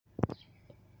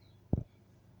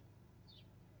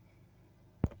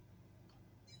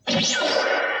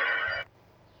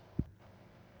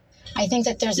I think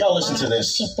that there's a lot of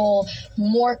people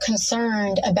more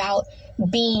concerned about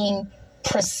being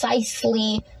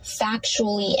precisely,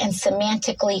 factually, and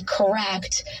semantically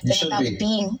correct than about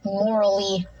being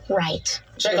morally right.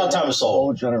 Check out Thomas Sowell.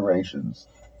 Whole generations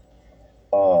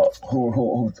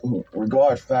who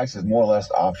regard facts as more or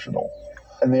less optional.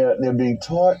 And they're being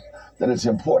taught that it's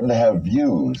important to have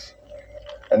views.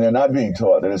 And they're not being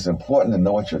taught that it's important to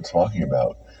know what you're talking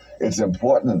about. It's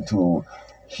important to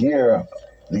hear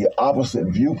the opposite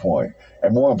viewpoint,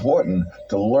 and more important,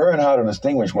 to learn how to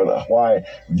distinguish why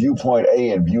viewpoint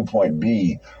A and viewpoint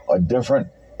B are different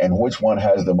and which one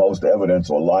has the most evidence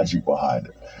or logic behind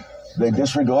it. They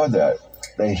disregard that.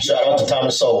 Shout out to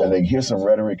Thomas Sowell. And they hear some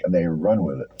rhetoric and they run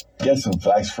with it. Get some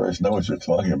facts first, know what you're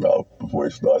talking about before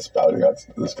you start spouting out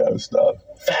this kind of stuff.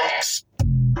 Facts.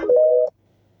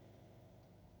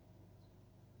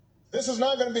 This is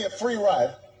not going to be a free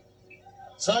ride.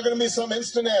 It's not going to be some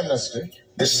instant amnesty.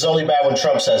 This is only bad when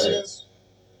Trump says it.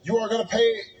 You are going to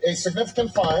pay a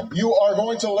significant fine. You are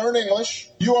going to learn English.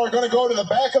 You are going to go to the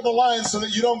back of the line so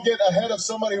that you don't get ahead of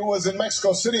somebody who was in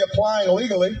Mexico City applying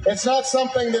illegally. It's not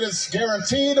something that is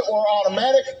guaranteed or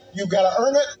automatic. You've got to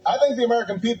earn it. I think the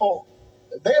American people,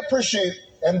 they appreciate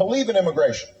and believe in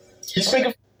immigration.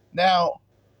 Now,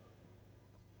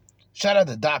 shout out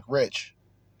to Doc Rich.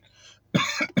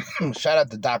 Shout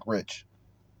out to Doc Rich.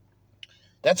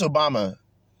 That's Obama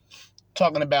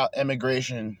talking about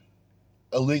immigration,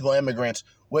 illegal immigrants,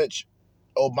 which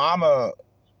Obama,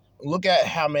 look at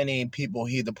how many people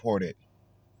he deported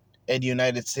in the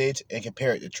United States and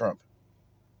compare it to Trump.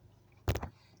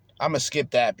 I'm going to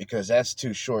skip that because that's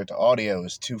too short. The audio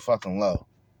is too fucking low.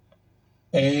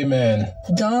 Amen.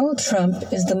 Donald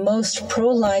Trump is the most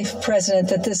pro-life president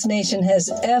that this nation has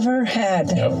ever had,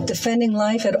 defending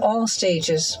life at all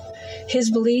stages. His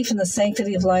belief in the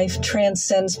sanctity of life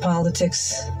transcends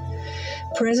politics.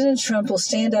 President Trump will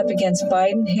stand up against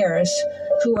Biden and Harris,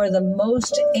 who are the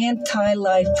most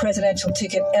anti-life presidential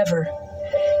ticket ever,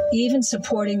 even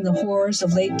supporting the horrors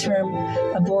of late-term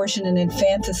abortion and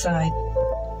infanticide.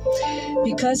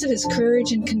 Because of his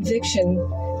courage and conviction,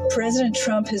 President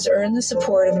Trump has earned the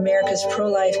support of America's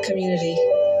pro-life community.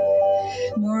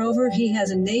 Moreover, he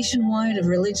has a nationwide of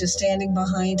religious standing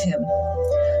behind him.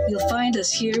 You'll find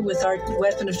us here with our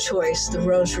weapon of choice, the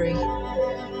rosary.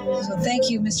 So thank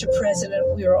you, Mr.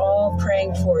 President. We are all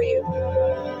praying for you.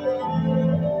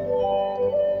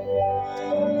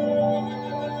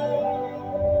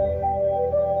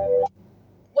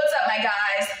 What's up, my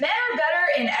guys? Men are better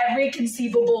in every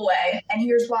conceivable way, and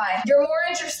here's why. You're more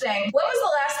interesting. When was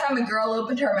the last time a girl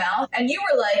opened her mouth and you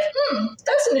were like,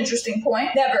 that's an interesting point?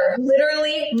 Never.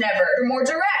 Literally never. You're more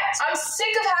direct. I'm sick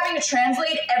of having to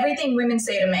translate everything women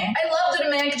say to me. I love that a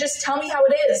man can just tell me how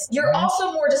it is. You're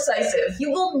also more decisive.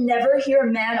 You will never hear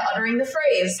a man uttering the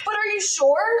phrase, but are you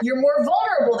sure? You're more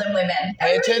vulnerable than women.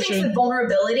 Everybody thinks that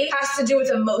vulnerability has to do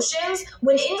with emotions,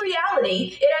 when in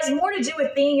reality, it has more to do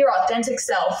with being your authentic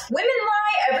self. Women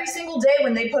lie every single day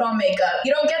when they put on makeup.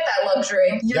 You don't get that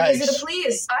luxury. You're easy to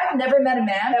please. I've never met a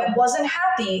man that wasn't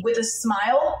happy with a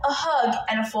smile, a hug,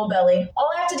 and a full belly. All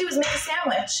I have to do is make a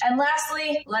sandwich. And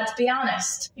lastly, let's be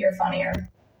honest, you're funnier.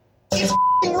 It's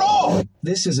wrong!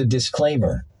 This is a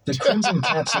disclaimer. The Crimson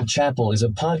Capsule Chapel is a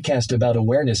podcast about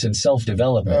awareness and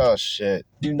self-development. Oh, shit.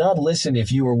 Do not listen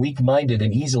if you are weak-minded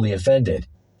and easily offended.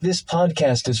 This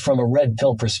podcast is from a red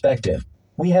pill perspective.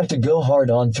 We have to go hard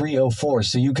on 304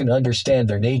 so you can understand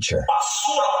their nature.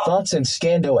 Thoughts and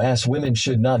scando-ass women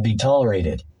should not be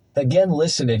tolerated. Again,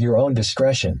 listen at your own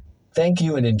discretion. Thank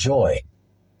you and enjoy.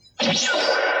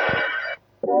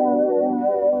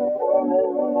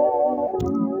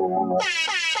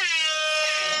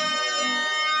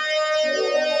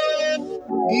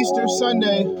 Easter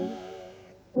Sunday.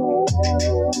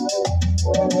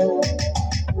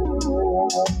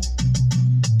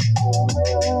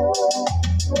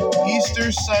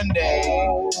 Easter Sunday.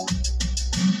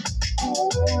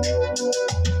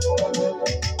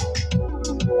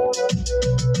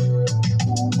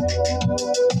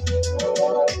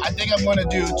 I think I'm going to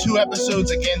do 2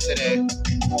 episodes again today.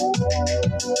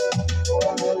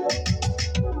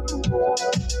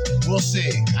 We'll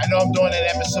see. I know I'm doing an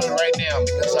episode right now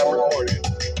because I'm recording.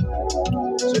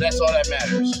 So that's all that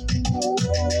matters.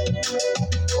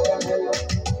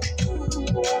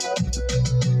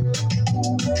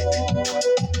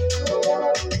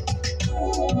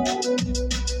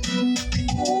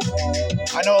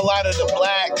 I know a lot of the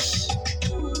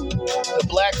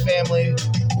black family,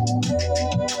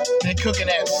 been cooking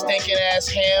that stinking ass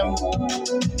ham,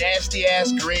 nasty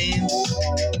ass greens,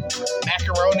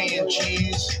 macaroni and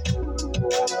cheese.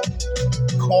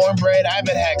 Cornbread. I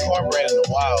haven't had cornbread in a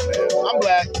while, man. I'm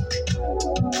black.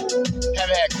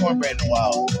 Haven't had cornbread in a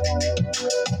while.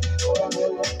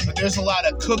 But there's a lot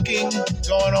of cooking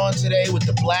going on today with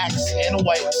the blacks and the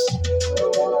whites.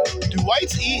 Do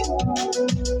whites eat?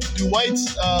 Do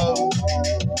whites,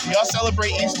 do y'all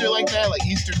celebrate Easter like that? Like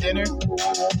Easter dinner?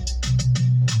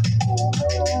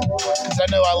 Because I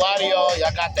know a lot of y'all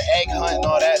got the egg hunt and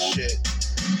all that shit.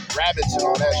 Rabbits and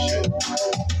all that shit.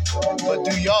 But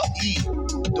do y'all eat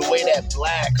the way that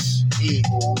blacks eat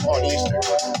on Easter?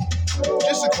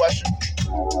 Just a question.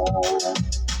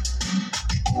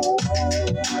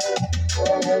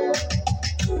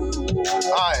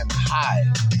 I am high.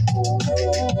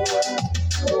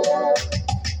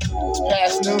 It's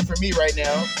past noon for me right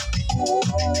now.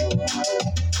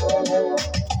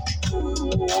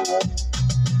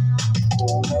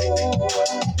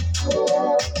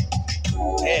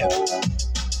 Damn.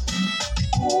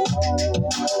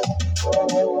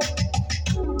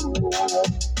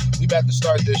 We about to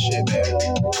start this shit, man.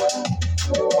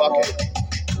 Fuck it.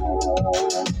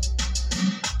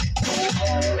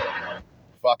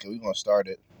 Fuck it, we gonna start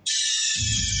it.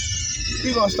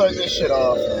 We gonna start this shit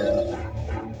off, man.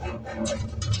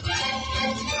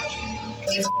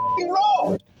 He's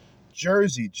wrong.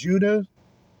 Jersey Judah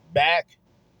back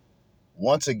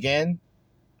once again.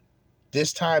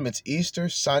 This time it's Easter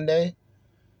Sunday,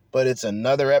 but it's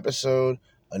another episode,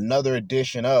 another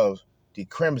edition of the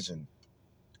Crimson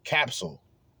Capsule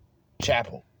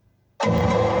Chapel.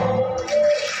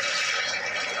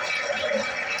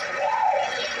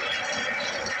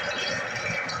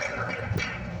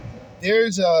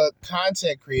 There's a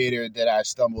content creator that I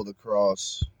stumbled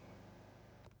across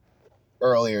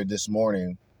earlier this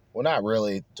morning. Well, not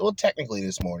really. Well, technically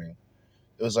this morning.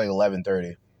 It was like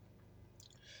 11:30.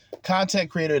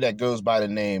 Content creator that goes by the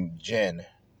name Gen.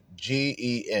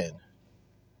 Gen.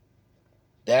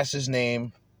 That's his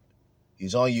name.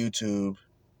 He's on YouTube.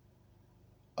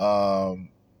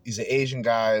 He's an Asian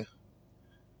guy.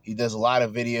 He does a lot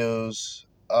of videos.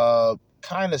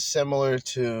 Kind of similar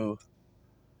to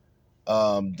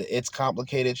the It's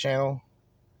Complicated channel.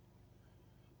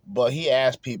 But he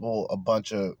asked people a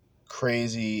bunch of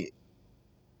crazy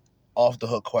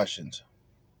off-the-hook questions.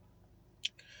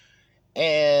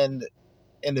 And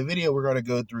in the video we're going to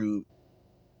go through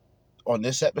on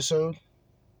this episode,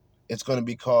 it's going to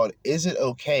be called, Is It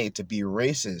Okay to Be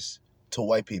Racist to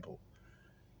White People?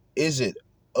 Is it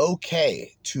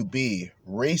okay to be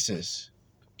racist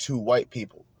to white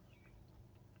people?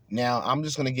 Now, I'm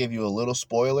just going to give you a little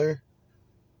spoiler.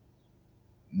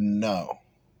 No.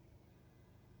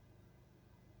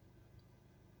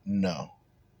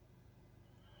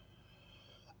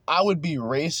 I would be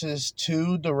racist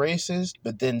to the racist,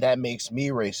 but then that makes me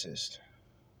racist.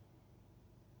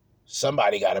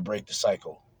 Somebody got to break the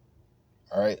cycle.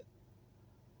 All right?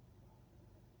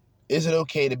 Is it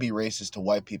okay to be racist to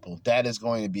white people? That is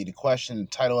going to be the question, the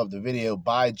title of the video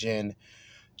by Gen,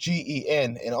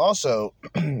 Gen. And also,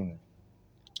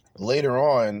 later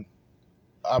on,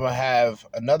 I'm going to have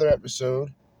another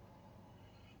episode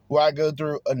where I go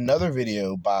through another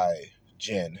video by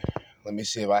Gen. Let me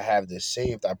see if I have this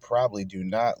saved. I probably do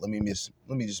not. Let me just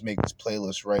make this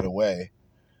playlist right away.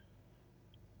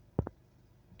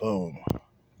 Boom.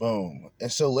 Boom.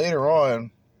 And so later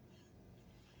on,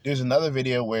 there's another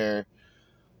video where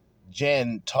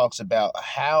Jen talks about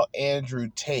how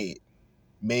Andrew Tate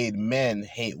made men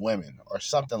hate women or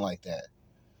something like that.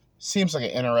 Seems like an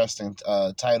interesting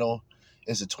title.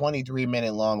 It's a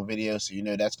 23-minute long video, so you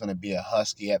know that's going to be a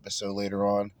husky episode later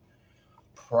on.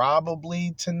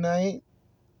 Probably tonight,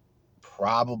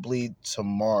 probably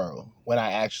tomorrow when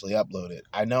I actually upload it.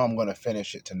 I know I'm going to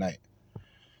finish it tonight.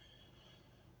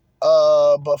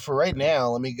 But for right now,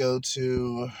 let me go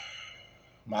to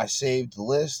my saved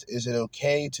list. Is it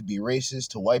okay to be racist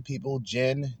to white people?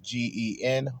 Gen,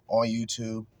 Gen, on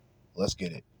YouTube. Let's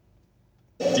get it.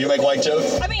 Do you make white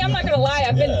jokes? I mean, I'm not going to lie.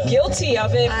 I've been guilty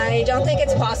of it. I don't think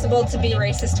it's possible to be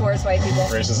racist towards white people.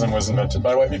 Racism was invented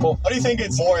by white people. How do you think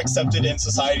it's more accepted in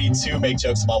society to make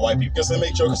jokes about white people? Because they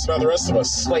make jokes about the rest of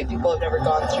us. White people have never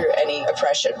gone through any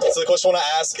oppression. So the question I want to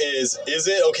ask is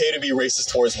it okay to be racist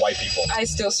towards white people? I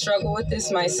still struggle with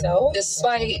this myself.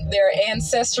 Despite their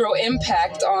ancestral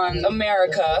impact on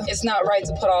America, it's not right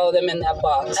to put all of them in that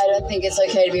box. I don't think it's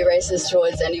okay to be racist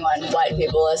towards anyone. White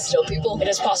people are still people. It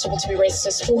is possible to be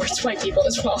racist towards white people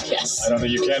as well, yes. I don't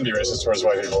think you can be racist towards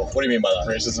white people. What do you mean by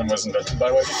that? Racism was invented by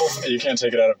white people? You can't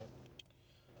take it out of...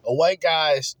 A white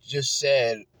guy just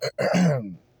said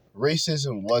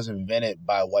racism was invented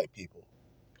by white people.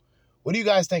 What do you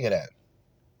guys think of that?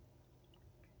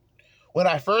 When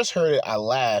I first heard it, I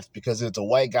laughed because it's a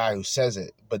white guy who says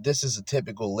it. But this is a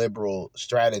typical liberal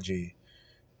strategy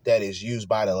that is used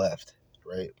by the left,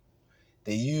 right?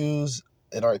 They use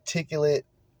an articulate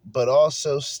but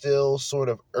also still sort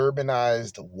of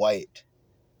urbanized white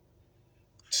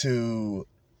to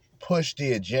push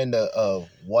the agenda of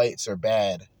whites are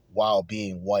bad while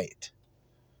being white.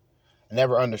 I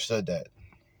never understood that.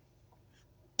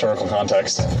 Historical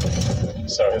context.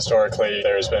 So historically,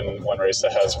 there's been one race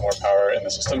that has more power in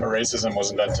the system. Racism was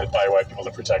invented by white people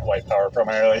to protect white power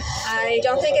primarily. I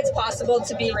don't think it's possible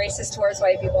to be racist towards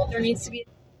white people. There needs to be...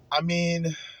 I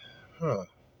mean,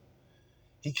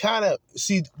 he kind of...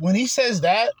 See, when he says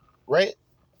that, right?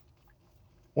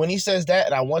 When he says that,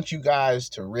 and I want you guys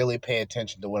to really pay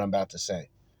attention to what I'm about to say.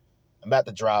 I'm about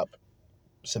to drop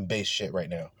some base shit right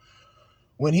now.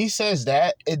 When he says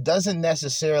that, it doesn't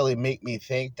necessarily make me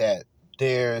think that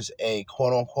there's a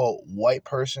quote-unquote white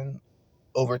person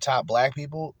over top black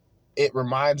people. It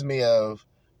reminds me of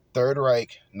Third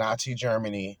Reich, Nazi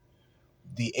Germany,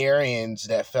 the Aryans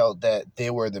that felt that they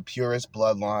were the purest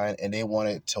bloodline and they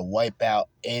wanted to wipe out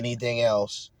anything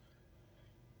else,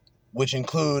 which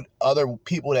include other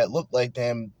people that looked like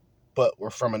them but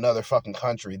were from another fucking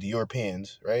country, the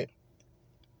Europeans, right?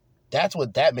 That's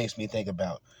what that makes me think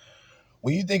about.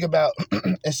 When you think about,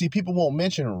 and see, people won't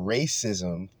mention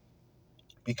racism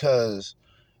because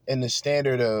in the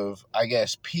standard of, I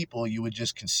guess, people, you would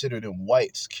just consider them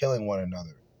whites killing one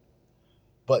another.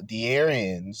 But the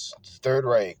Aryans, the Third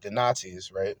Reich, the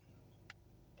Nazis, right?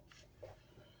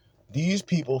 These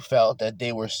people felt that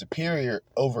they were superior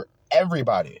over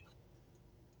everybody.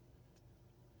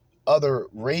 Other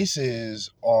races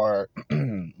are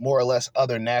more or less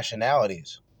other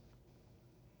nationalities.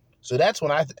 So that's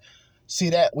when I...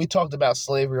 See that? We talked about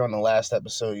slavery on the last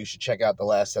episode. You should check out the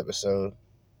last episode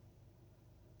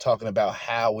talking about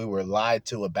how we were lied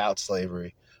to about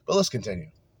slavery. But let's continue.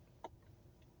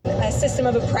 A system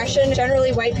of oppression.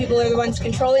 Generally, white people are the ones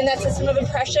controlling that system of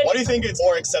oppression. Why do you think it's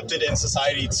more accepted in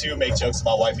society to make jokes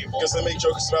about white people? Because they make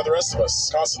jokes about the rest of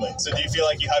us constantly. So do you feel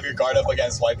like you have your guard up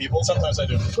against white people? Sometimes I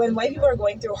do. When white people are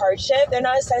going through hardship, they're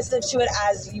not as sensitive to it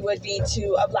as you would be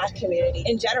to a black community.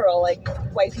 In general, like,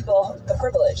 white people, the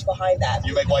privilege behind that.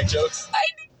 You make white jokes?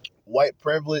 White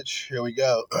privilege, here we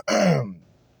go.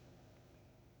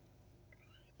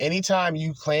 Anytime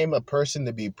you claim a person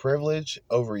to be privileged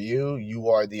over you, you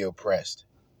are the oppressed.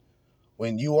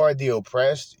 When you are the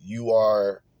oppressed, you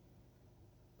are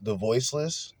the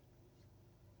voiceless,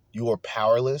 you are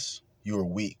powerless, you are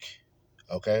weak,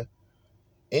 okay?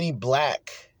 Any black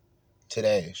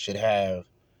today should have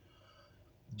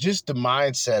just the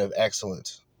mindset of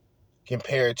excellence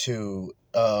compared to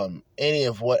any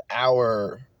of what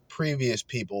our previous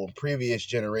people, previous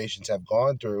generations have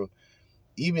gone through,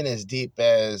 even as deep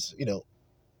as,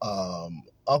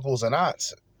 uncles and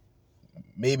aunts.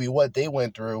 Maybe what they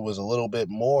went through was a little bit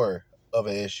more of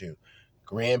an issue.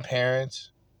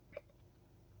 Grandparents,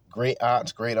 great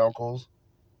aunts, great uncles.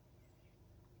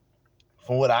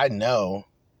 From what I know,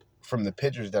 from the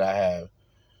pictures that I have,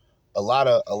 a lot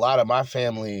of my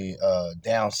family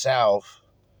down south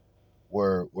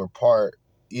were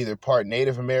either part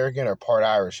Native American or part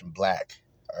Irish and black.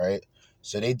 All right,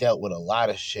 so they dealt with a lot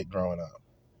of shit growing up.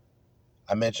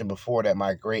 I mentioned before that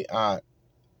my great aunt,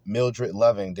 Mildred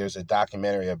Loving, there's a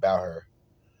documentary about her,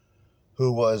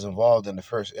 who was involved in the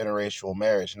first interracial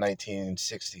marriage in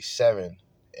 1967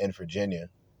 in Virginia.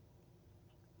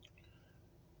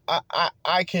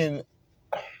 I can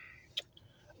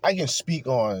speak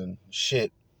on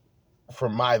shit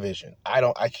from my vision.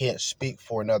 I can't speak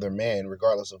for another man,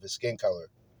 regardless of his skin color.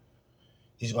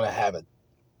 He's gonna have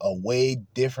a way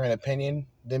different opinion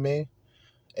than me.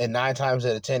 And 9 times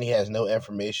out of 10, he has no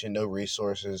information, no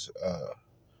resources,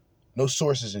 no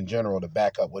sources in general to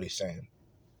back up what he's saying.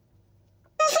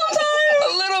 Sometimes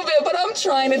a little bit, but I'm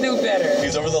trying to do better.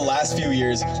 Because over the last few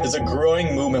years, there's a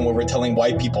growing movement where we're telling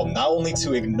white people not only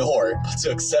to ignore, but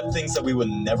to accept things that we would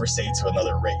never say to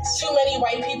another race. Too many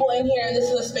white people in here, and this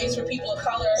is a space for people of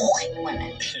color. White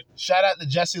women. Shout out to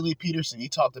Jesse Lee Peterson. He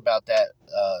talked about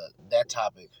that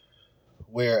topic,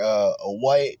 where a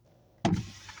white...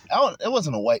 it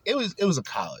wasn't a white, it was a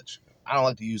college. I don't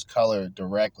like to use color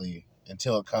directly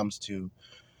until it comes to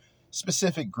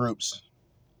specific groups,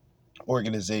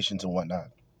 organizations, and whatnot.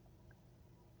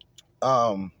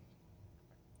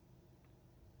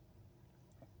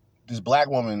 This black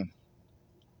woman,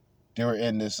 they were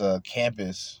in this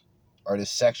campus, or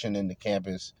this section in the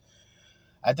campus.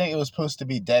 I think it was supposed to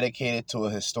be dedicated to a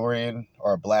historian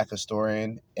or a black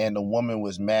historian, and the woman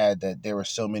was mad that there were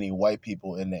so many white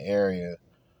people in the area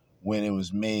when it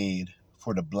was made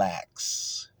for the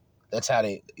blacks. That's how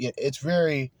they. It's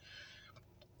very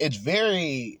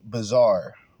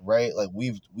bizarre, right? Like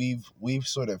we've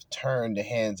sort of turned the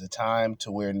hands of time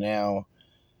to where now,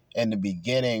 in the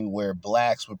beginning, where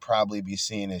blacks would probably be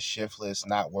seen as shiftless,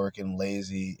 not working,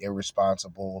 lazy,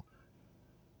 irresponsible,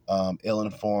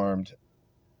 ill-informed.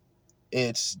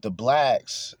 It's the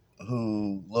blacks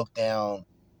who look down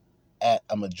at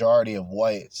a majority of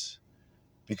whites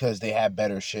because they have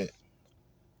better shit.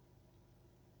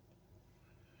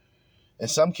 In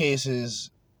some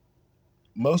cases,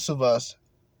 most of us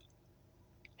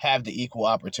have the equal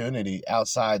opportunity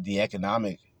outside the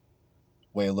economic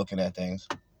way of looking at things.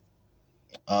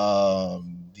 I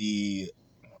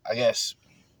guess,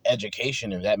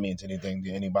 education, if that means anything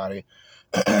to anybody,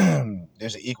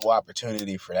 there's an equal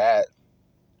opportunity for that.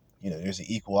 There's an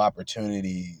equal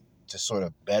opportunity to sort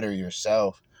of better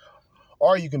yourself.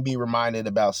 Or you can be reminded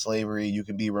about slavery. You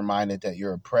can be reminded that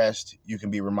you're oppressed. You can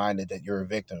be reminded that you're a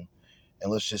victim.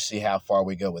 And let's just see how far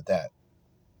we go with that.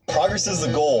 Progress is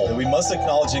the goal. We must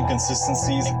acknowledge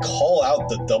inconsistencies and call out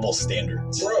the double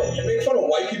standards. Bro, you make fun of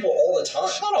white people all the time.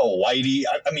 Shut up, whitey.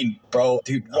 I mean, bro,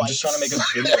 dude, I'm just trying to make a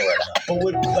video right now. But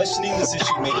would questioning this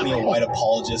issue make me a white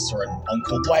apologist or an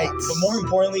Uncle White? But more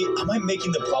importantly, am I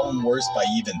making the problem worse by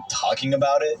even talking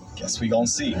about it? Guess we gon'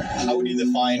 see. How would you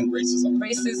define racism?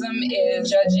 Racism is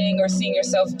judging or seeing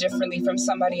yourself differently from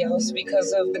somebody else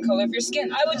because of the color of your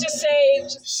skin. I would just say...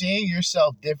 Seeing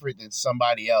yourself different than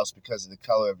somebody else because of the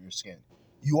color of your skin.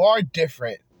 You are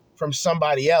different from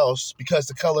somebody else because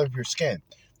of the color of your skin.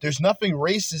 There's nothing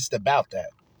racist about that.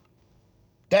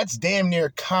 That's damn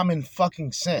near common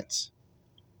fucking sense.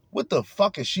 What the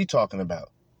fuck is she talking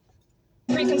about?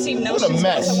 Preconceived notions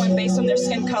about someone based on their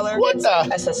skin color. It's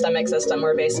a systemic system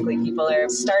where basically people are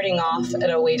starting off at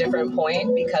a way different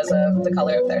point because of the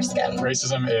color of their skin.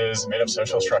 Racism is made up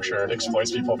social structure. It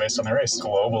exploits people based on their race.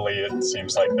 Globally, it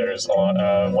seems like there's a lot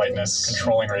of whiteness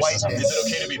controlling racism. Whiteness. Is it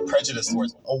okay to be prejudiced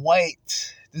towards a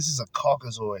white? This is a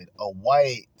Caucasoid. A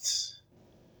white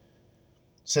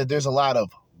said there's a lot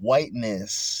of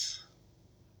whiteness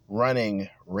running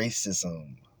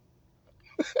racism.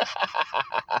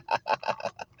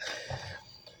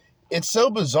 It's so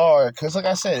bizarre because, like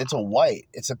I said, it's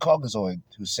a Caucasoid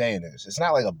who's saying this. It's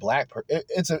not like a black person.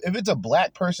 If it's a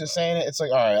black person saying it, it's like,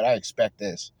 all right, I expect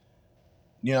this.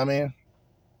 You know what I mean?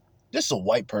 This is a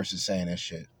white person saying this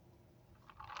shit.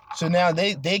 So now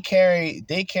they carry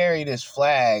this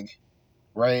flag,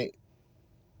 right?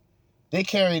 They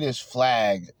carry this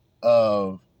flag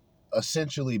of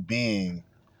essentially being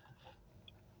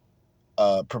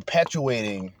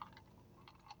perpetuating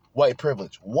white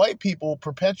privilege. White people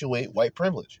perpetuate white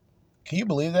privilege. Can you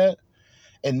believe that?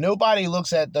 And nobody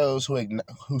looks at those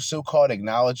who so-called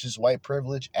acknowledges white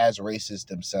privilege as racist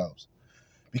themselves.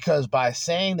 Because by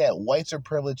saying that whites are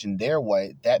privileged and they're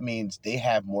white, that means they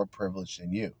have more privilege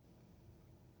than you.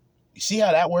 You see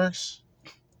how that works?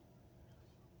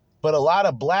 But a lot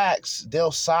of blacks,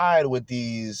 they'll side with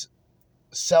these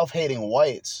self-hating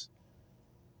whites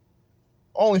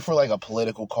only for like a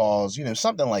political cause,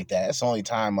 something like that. It's the only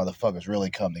time motherfuckers really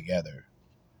come together.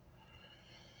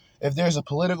 If there's a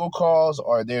political cause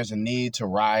or there's a need to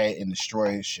riot and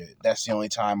destroy shit, that's the only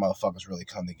time motherfuckers really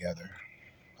come together,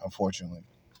 unfortunately.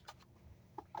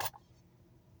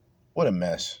 What a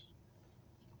mess.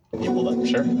 People then,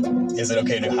 sure. Is it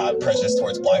okay to have prejudice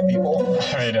towards black people?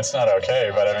 I mean, it's not okay,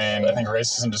 but I think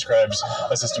racism describes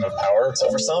a system of power.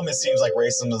 So for some, it seems like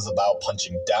racism is about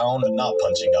punching down and not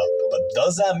punching up. But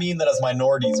does that mean that as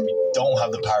minorities, we don't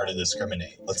have the power to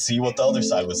discriminate? Let's see what the other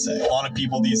side would say. A lot of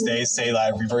people these days say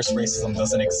that reverse racism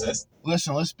doesn't exist.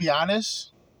 Listen, let's be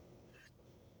honest.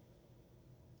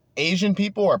 Asian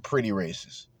people are pretty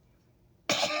racist.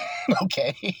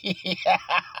 Okay?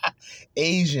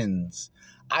 Asians.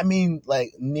 I mean,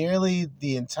 like, nearly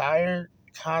the entire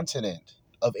continent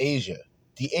of Asia,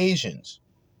 the Asians,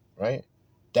 right?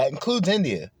 That includes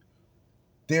India.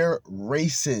 They're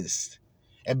racist.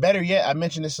 And better yet, I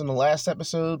mentioned this in the last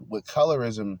episode with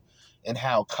colorism and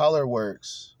how color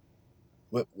works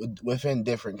within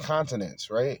different continents,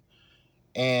 right?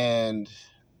 And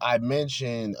I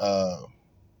mentioned,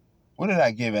 what did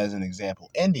I give as an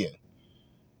example? India.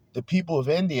 The people of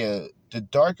India, the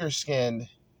darker skinned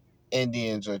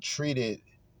Indians are treated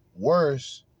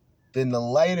worse than the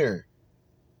lighter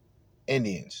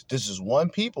Indians. This is one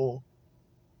people,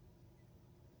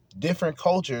 different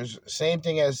cultures, same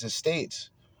thing as the States,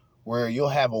 where you'll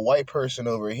have a white person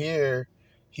over here,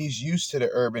 he's used to the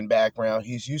urban background,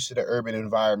 he's used to the urban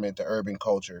environment, the urban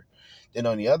culture. Then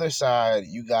on the other side,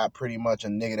 you got pretty much a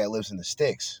nigga that lives in the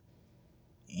sticks.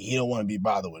 He don't want to be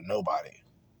bothered with nobody.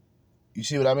 You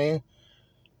see what I mean?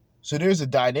 So there's a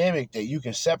dynamic that you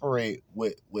can separate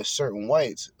with certain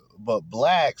whites, but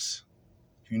blacks,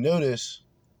 if you notice,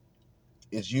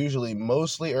 it's usually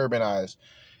mostly urbanized.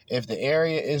 If the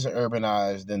area isn't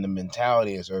urbanized, then the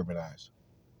mentality is urbanized.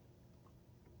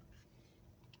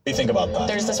 What do you think about that?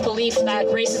 There's this belief that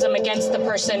racism against the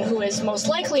person who is most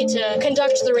likely to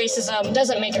conduct the racism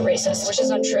doesn't make it racist, which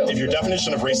is untrue. If your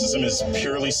definition of racism is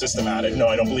purely systematic, no,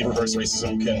 I don't believe reverse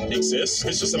racism can exist.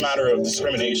 It's just a matter of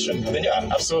discrimination. Then yeah,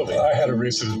 absolutely. I had a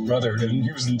racist brother, and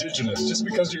he was indigenous. Just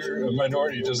because you're a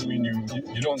minority doesn't mean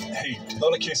you don't hate. In a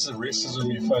lot of cases of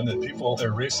racism, you find that people that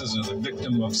are racist are the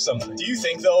victim of something. Do you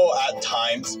think, though, at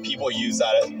times people use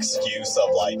that excuse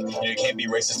of like, you can't be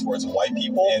racist towards white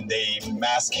people, and they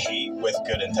mask hate with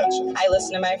good intention? I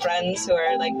listen to my friends who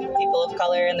are like people of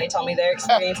color, and they tell me their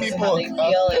experiences and how they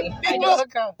feel, and People of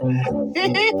color.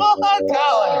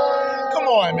 Come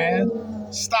on,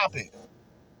 man. Stop it.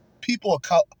 People of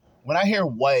color. When I hear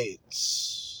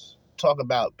whites talk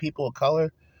about people of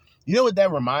color, you know what that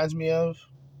reminds me of?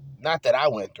 Not that I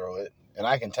went through it, and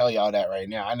I can tell y'all that right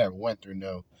now. I never went through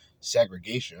no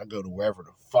segregation. I go to wherever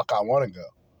the fuck I want to go.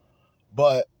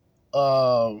 But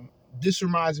this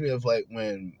reminds me of like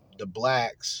when the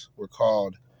blacks were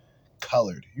called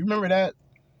colored. You remember that?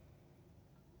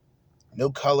 No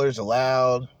colors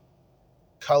allowed.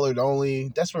 Colored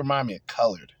only. That's what remind me of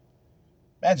colored.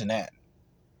 Imagine that.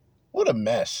 What a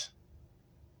mess.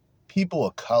 People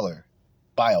of color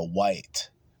by a white.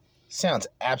 Sounds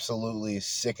absolutely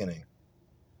sickening.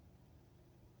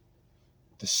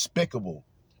 Despicable.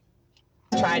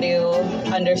 try to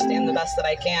understand the best that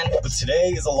I can. But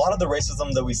today is a lot of the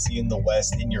racism that we see in the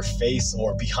West in your face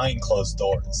or behind closed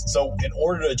doors. So in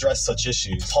order to address such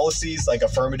issues, policies like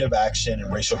affirmative action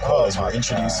and racial quotas were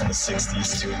introduced in the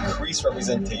 60s to increase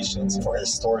representations for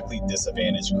historically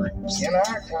disadvantaged groups.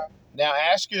 Now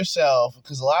ask yourself,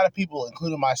 because a lot of people,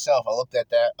 including myself, I looked at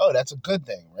that, oh, that's a good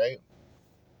thing, right?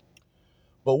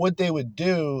 But what they would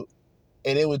do,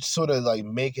 and it would sort of like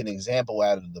make an example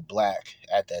out of the black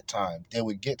at that time. They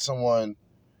would get someone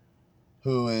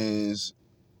who is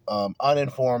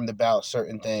uninformed about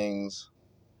certain things,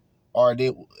 or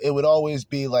it would always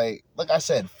be like I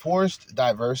said, forced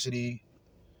diversity,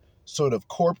 sort of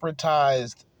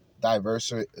corporatized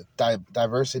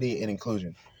diversity and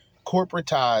inclusion.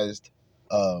 Corporatized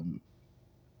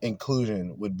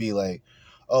inclusion would be like,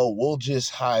 oh, we'll just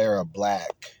hire a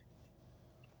black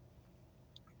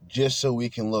just so we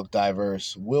can look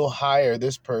diverse. We'll hire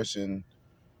this person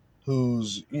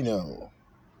who's,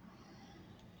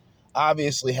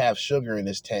 obviously have sugar in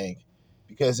his tank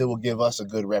because it will give us a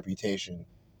good reputation.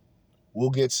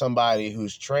 We'll get somebody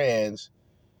who's trans.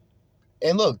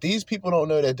 And look, these people don't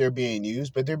know that they're being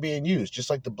used, but they're being used just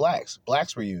like the blacks.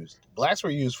 Blacks were used. Blacks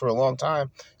were used for a long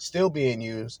time, still being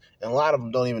used, and a lot of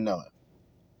them don't even know it.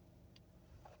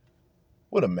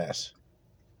 What a mess.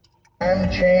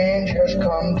 And change has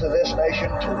come to this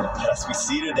nation too. As we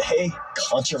see today,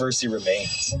 controversy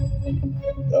remains.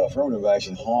 Affirmative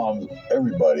action harms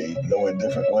everybody, though in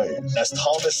different ways. As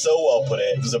Thomas so well put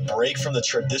it was a break from the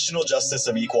traditional justice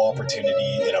of equal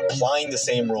opportunity and applying the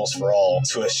same rules for all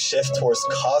to a shift towards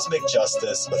cosmic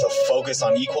justice with a focus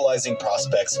on equalizing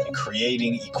prospects and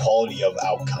creating equality of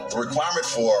outcome. The requirement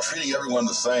for treating everyone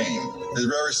the same is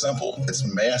very simple. It's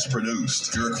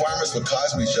mass-produced. The requirements for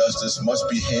cosmic justice must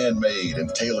be handmade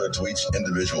and tailored to each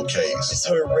individual case.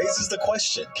 So it raises the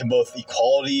question, can both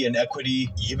equality and equity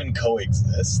even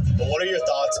coexist? But what are your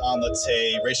thoughts on, let's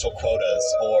say, racial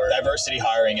quotas or diversity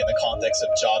hiring in the context of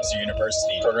jobs or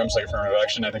university? Programs like affirmative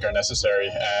action, I think, are necessary,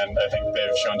 and I think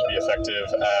they've shown to be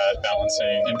effective at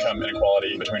balancing income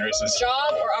inequality between races.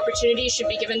 Job or opportunity should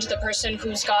be given to the person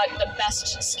who's got the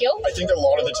best skill. I think a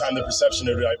lot of the time the perception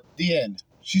of it... The end.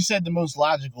 She said the most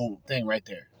logical thing right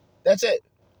there. That's it.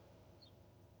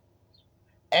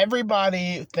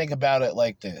 Everybody think about it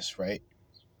like this, right?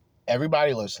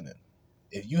 Everybody listening.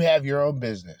 If you have your own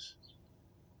business,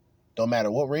 don't matter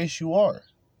what race you are,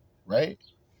 right?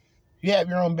 You have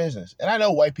your own business. And I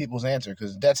know white people's answer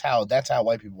because that's how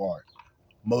white people are.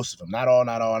 Most of them. Not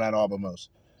all, but most.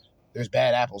 There's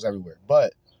bad apples everywhere.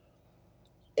 But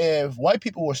if white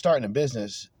people were starting a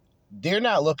business, they're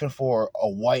not looking for a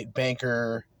white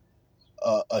banker,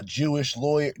 a Jewish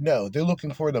lawyer. No, they're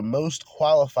looking for the most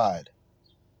qualified.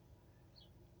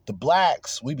 The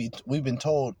blacks, we've been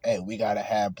told, hey, we got to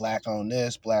have black on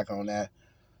this, black on that.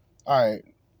 All right,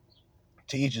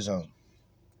 to each his own,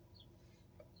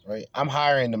 right? I'm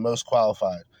hiring the most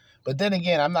qualified. But then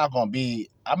again, I'm not going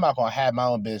to have my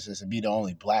own business and be the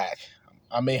only black.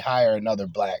 I may hire another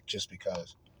black just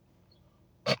because.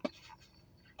 You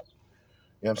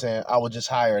know what I'm saying? I would just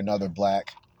hire another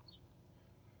black.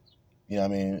 You know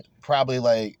what I mean? probably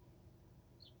like,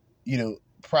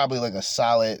 probably like a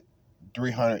solid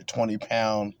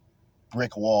 320-pound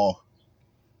brick wall.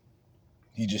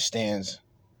 He just stands.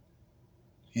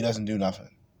 He doesn't do nothing.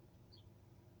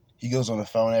 He goes on the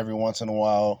phone every once in a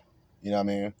while. You know what I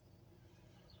mean?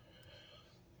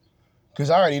 Because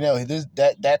I already know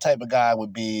that type of guy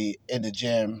would be in the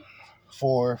gym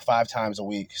 4 or 5 times a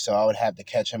week. So I would have to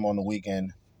catch him on the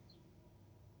weekend.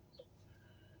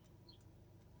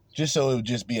 Just so it would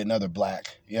just be another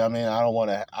black. You know what I mean? I don't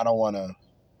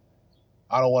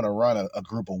want to run a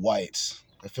group of whites.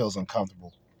 It feels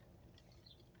uncomfortable.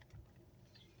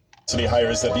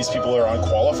 Hires that these people are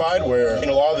unqualified, where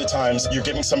a lot of the times you're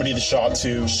giving somebody the shot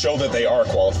to show that they are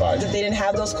qualified. If they didn't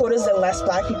have those quotas, then less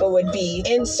black people would be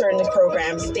in certain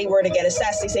programs. If they were to get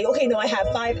assessed, they say, okay, no, I have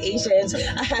 5 Asians,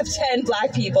 I have 10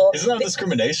 black people. Isn't that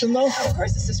discrimination, though? Of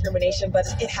course it's discrimination, but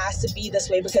it has to be this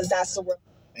way because that's the world.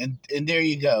 And there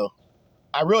you go.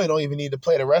 I really don't even need to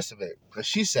play the rest of it, because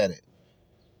she said it.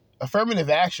 Affirmative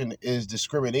action is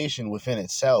discrimination within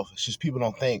itself. It's just people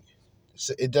don't think.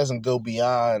 It doesn't go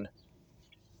beyond,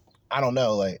 I don't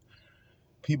know, like,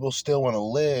 people still want to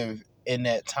live in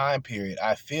that time period.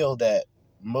 I feel that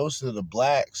most of the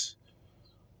blacks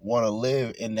want to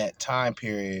live in that time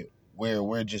period where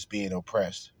we're just being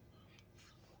oppressed.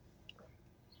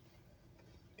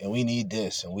 And we need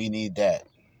this and we need that.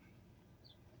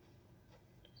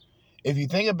 If you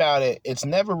think about it, it's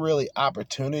never really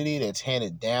opportunity that's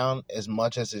handed down as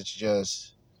much as it's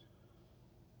just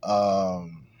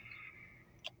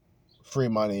free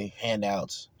money,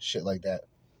 handouts, shit like that.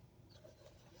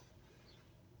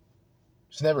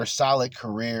 It's never solid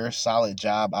career, solid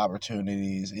job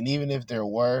opportunities. And even if there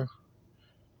were,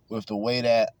 with the way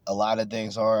that a lot of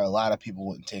things are, a lot of people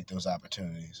wouldn't take those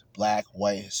opportunities. Black,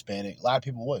 white, Hispanic, a lot of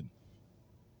people wouldn't.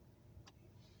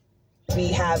 We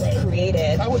have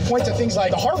created. I would point to things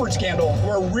like the Harvard scandal,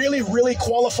 where really, really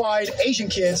qualified Asian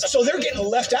kids, so they're getting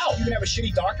left out. You can have a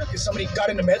shitty doctor because somebody got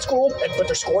into med school, but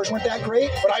their scores weren't that great.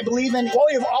 But I believe in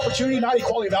equality of opportunity, not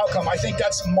equality of outcome. I think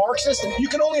that's Marxist, and you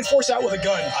can only enforce that with a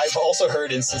gun. I've also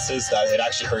heard instances that it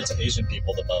actually hurts Asian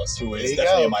people the most, who is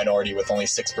definitely a minority with only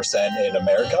 6% in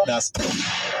America.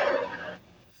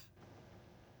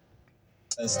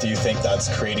 Do you think that's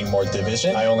creating more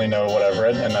division? I only know what I've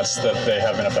read, and that's that they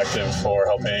have been effective for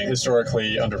helping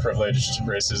historically underprivileged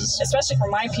races. Especially for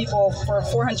my people, for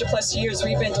 400 plus years,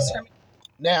 we've been discriminated.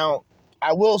 Now,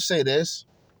 I will say this,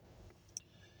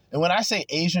 and when I say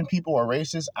Asian people are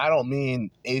racist, I don't mean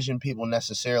Asian people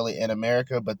necessarily in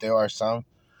America, but there are some.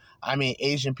 I mean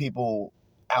Asian people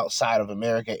outside of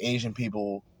America, Asian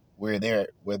people where they're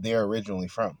originally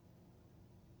from.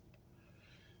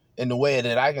 In the way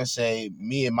that I can say,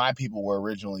 me and my people were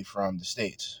originally from the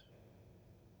States,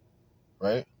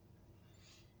 right?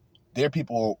 Their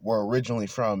people were originally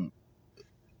from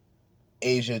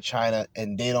Asia, China,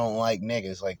 and they don't like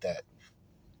niggas like that.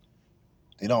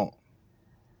 They don't.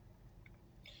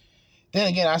 Then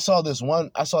again, I saw this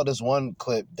one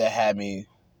clip that had me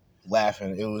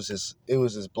laughing. It was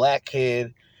this black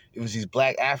kid. It was these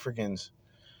black Africans,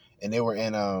 and they were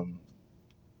in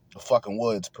the fucking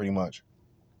woods, pretty much.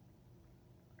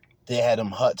 They had them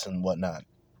huts and whatnot.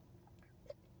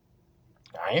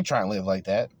 I ain't trying to live like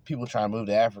that. People trying to move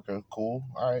to Africa, cool.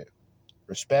 All right.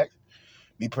 Respect.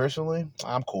 Me personally,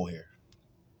 I'm cool here.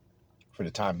 For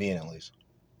the time being, at least.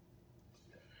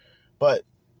 But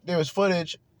there was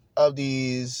footage of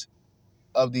these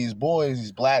boys,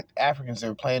 these black Africans that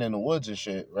were playing in the woods and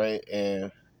shit, right?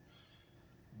 And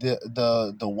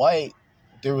the white,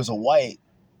 there was a white,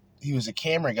 he was a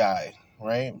camera guy,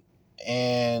 right?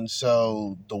 And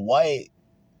so the white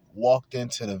walked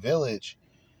into the village,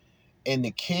 and the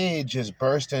kid just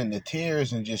burst into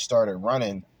tears and just started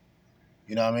running.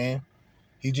 You know what I mean?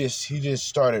 He just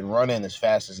started running as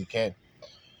fast as he can.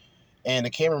 And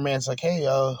the cameraman's like, "Hey,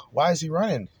 why is he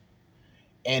running?"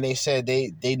 And they said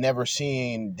they never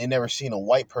seen a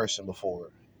white person before.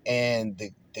 And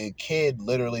the kid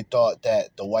literally thought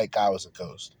that the white guy was a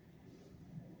ghost.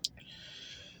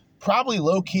 Probably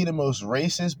low-key the most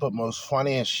racist, but most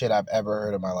funniest shit I've ever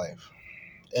heard in my life.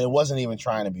 And it wasn't even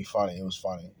trying to be funny. It was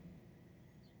funny.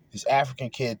 This African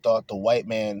kid thought the white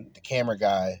man, the camera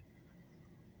guy,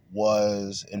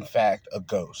 was, in fact, a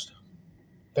ghost.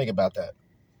 Think about that.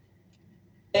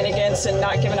 against and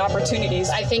not given opportunities.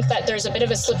 I think that there's a bit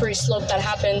of a slippery slope that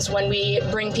happens when we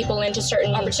bring people into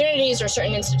certain opportunities or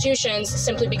certain institutions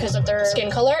simply because of their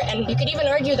skin color, and you could even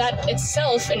argue that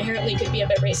itself inherently could be a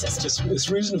bit racist. It's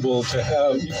reasonable to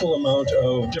have equal amount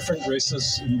of different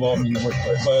races involved in the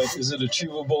workplace, but is it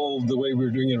achievable the way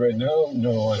we're doing it right now?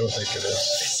 No, I don't think it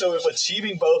is. So if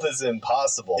achieving both is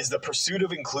impossible, is the pursuit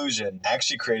of inclusion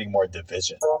actually creating more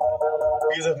division?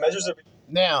 Because if measures are...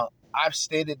 Now, I've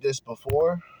stated this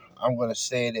before. I'm going to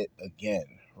state it again,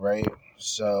 right?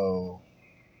 So,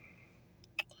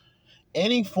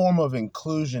 any form of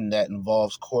inclusion that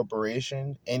involves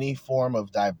corporation, any form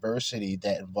of diversity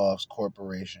that involves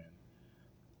corporation,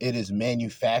 it is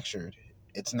manufactured.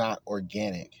 It's not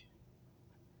organic,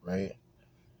 right?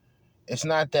 It's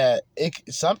not that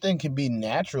something can be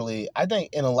naturally, I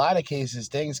think in a lot of cases,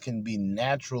 things can be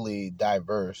naturally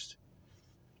diverse.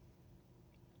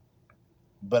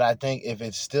 But I think if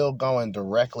it's still going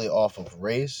directly off of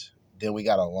race, then we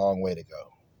got a long way to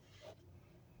go.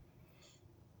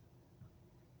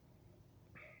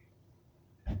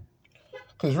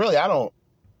 Because really, I don't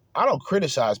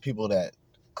criticize people that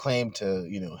claim to,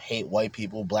 hate white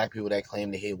people, black people that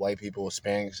claim to hate white people,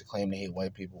 Hispanics that claim to hate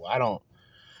white people. I don't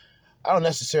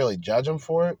necessarily judge them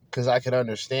for it, because I can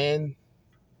understand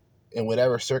in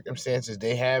whatever circumstances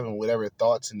they have and whatever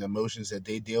thoughts and emotions that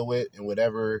they deal with and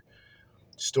whatever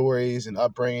stories and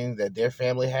upbringing that their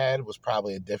family had was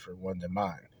probably a different one than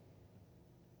mine.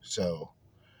 So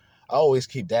I always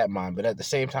keep that in mind. But at the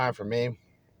same time, for me,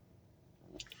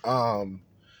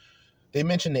 they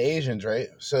mentioned the Asians, right?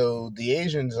 So the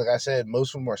Asians, like I said,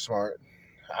 most of them are smart.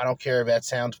 I don't care if that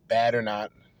sounds bad or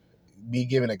not. Me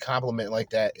giving a compliment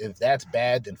like that, if that's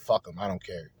bad, then fuck them. I don't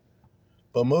care.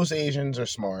 But most Asians are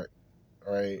smart,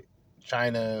 right?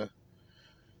 China,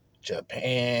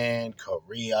 Japan,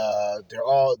 Korea, they're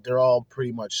all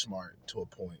pretty much smart to a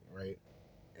point, right?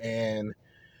 And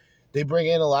they bring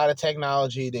in a lot of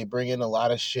technology, they bring in a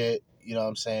lot of shit, you know what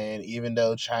I'm saying? Even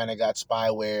though China got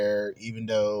spyware, even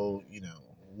though,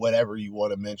 whatever you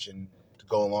want to mention to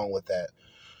go along with that,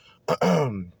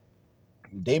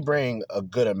 they bring a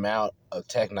good amount of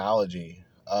technology.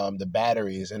 The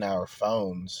batteries in our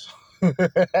phones,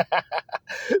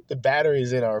 the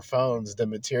batteries in our phones, the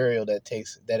material that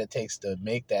it takes to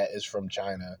make that is from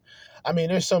China. I mean,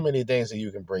 there's so many things that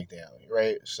you can break down,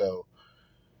 right? So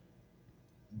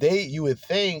you would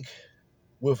think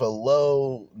with a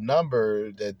low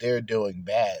number that they're doing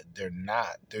bad. They're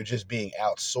not. They're just being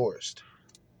outsourced,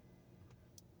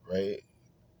 right?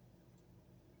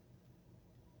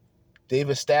 They've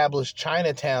established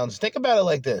Chinatowns. Think about it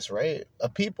like this, right? A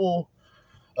people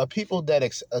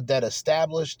that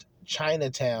established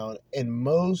Chinatown in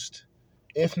most,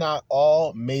 if not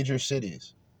all, major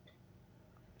cities.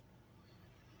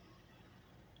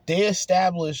 They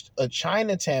established a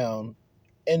Chinatown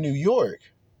in New York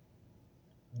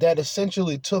that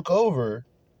essentially took over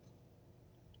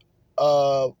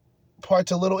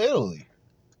parts of Little Italy.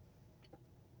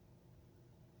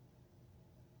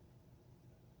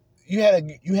 You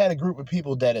had a group of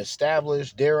people that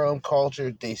established their own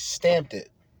culture. They stamped it.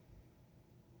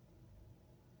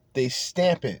 They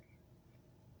stamp it.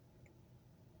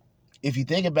 If you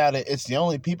think about it, it's the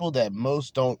only people that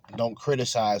most don't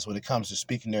criticize when it comes to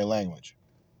speaking their language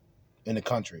in the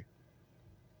country.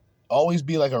 Always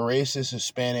be like a racist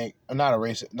Hispanic, not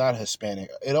Hispanic.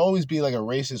 It'd always be like a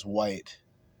racist white.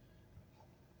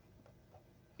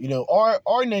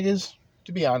 Our niggas,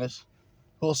 to be honest,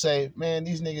 who'll say, man,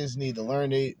 these niggas need to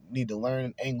learn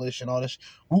English and all this.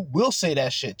 We'll say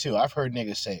that shit too. I've heard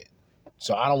niggas say it.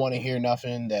 So I don't want to hear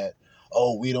nothing that,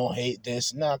 we don't hate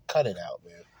this. Nah, cut it out,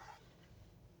 man.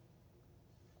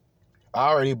 I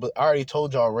already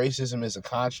told y'all racism is a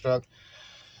construct.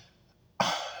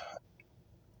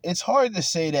 It's hard to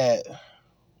say that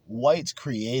whites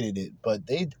created it, but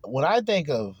when I think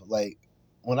of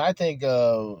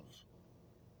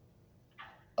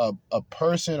a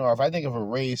person, or if I think of a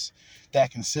race that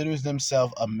considers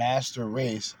themselves a master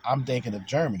race, I'm thinking of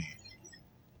Germany.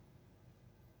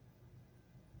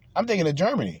 I'm not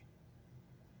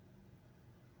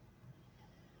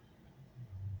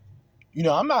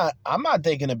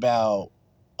thinking about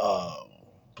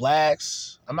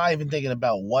blacks. I'm not even thinking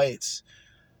about whites.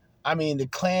 I mean, the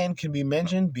Klan can be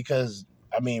mentioned because,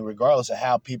 regardless of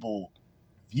how people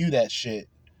view that shit,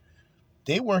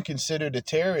 they weren't considered a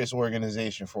terrorist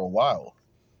organization for a while,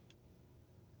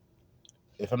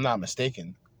 if I'm not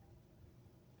mistaken.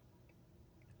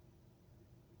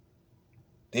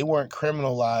 They weren't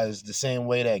criminalized the same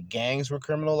way that gangs were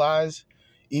criminalized,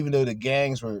 even though the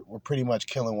gangs were pretty much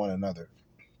killing one another.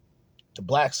 The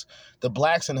blacks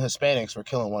and the Hispanics were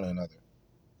killing one another.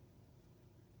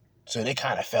 So they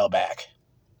kind of fell back.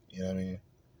 You know what I mean?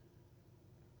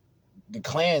 The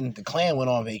Klan went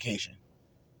on vacation.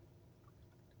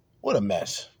 What a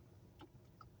mess.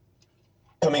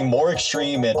 Becoming more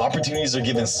extreme and opportunities are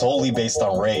given solely based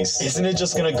on race, isn't it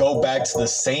just going to go back to the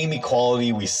same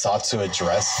equality we sought to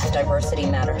address? Diversity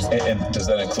matters. And does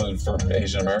that include for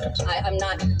Asian Americans? I'm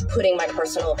not putting my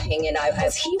personal opinion.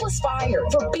 As he was fired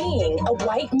for being a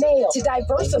white male to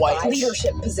diversify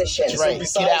leadership positions. That's right.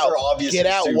 So Get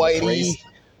out, Whitey.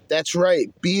 That's right.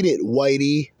 Beat it,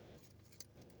 Whitey.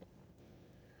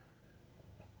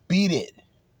 Beat it.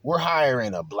 We're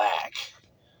hiring a black.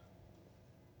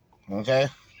 Okay?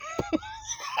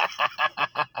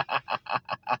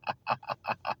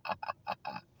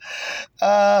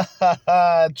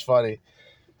 It's funny.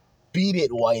 Beat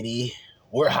it, Whitey.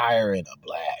 We're hiring a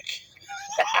black.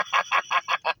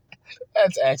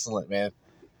 That's excellent, man.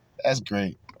 That's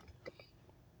great.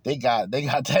 They got that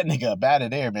nigga up out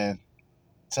of there, man.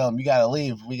 Tell him you gotta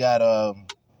leave. We got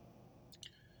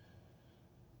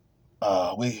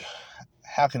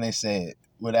how can they say it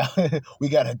without we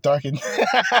gotta darken.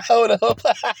 Hold up.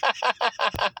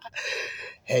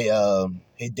 Hey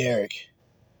Derek,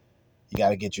 you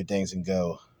gotta get your things and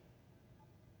go.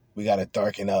 We gotta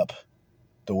darken up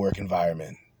the work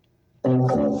environment.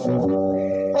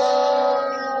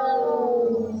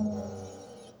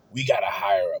 We gotta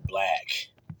hire a black.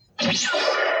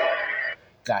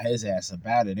 Got his ass up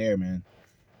out of there, man.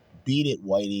 Beat it,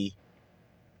 Whitey.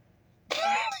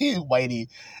 Whitey.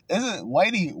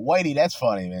 Whitey, that's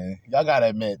funny, man. Y'all gotta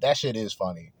admit, that shit is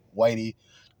funny. Whitey.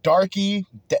 Darky,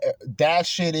 that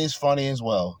shit is funny as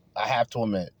well. I have to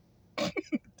admit.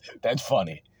 That's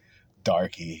funny.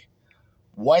 Darky.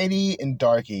 Whitey and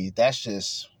Darky, that's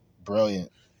just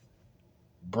brilliant.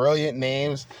 Brilliant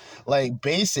names. Like,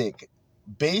 basic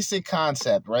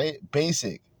concept, right?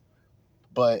 Basic.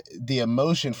 But the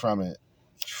emotion from it,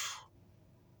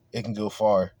 it can go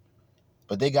far.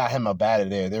 But they got him up out of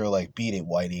there. They were like, beat it,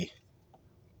 Whitey.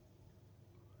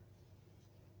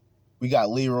 We got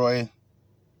Leroy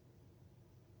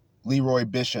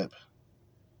Bishop.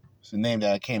 It's the name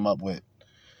that I came up with.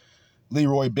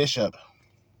 Leroy Bishop.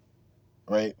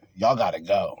 Right? Y'all gotta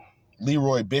go.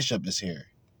 Leroy Bishop is here.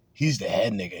 He's the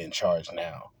head nigga in charge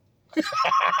now.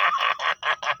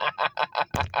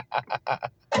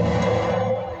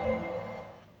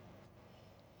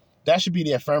 That should be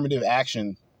the affirmative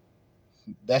action.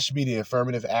 That should be the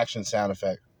affirmative action sound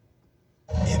effect.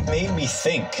 It made me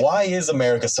think, why is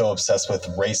America so obsessed with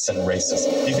race and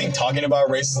racism? Do you think talking about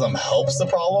racism helps the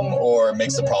problem or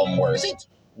makes the problem worse?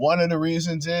 One of the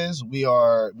reasons is we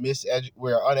are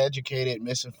uneducated,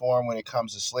 misinformed when it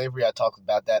comes to slavery. I talked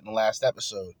about that in the last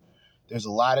episode. There's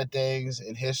a lot of things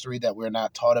in history that we're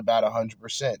not taught about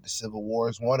 100%. The Civil War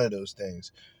is one of those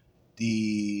things.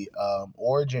 The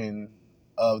origin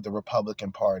of the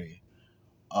Republican Party,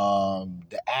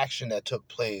 the action that took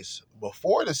place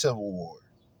before the Civil War,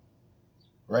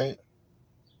 right?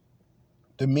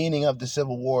 The meaning of the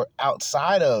Civil War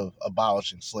outside of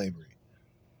abolishing slavery.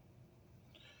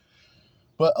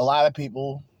 But a lot of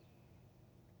people,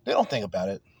 they don't think about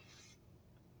it.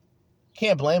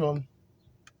 Can't blame them.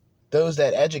 Those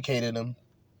that educated them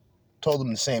told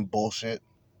them the same bullshit.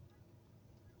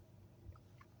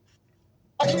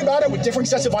 Talking about it with different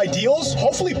sets of ideals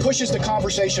hopefully pushes the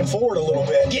conversation forward a little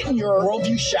bit. Getting your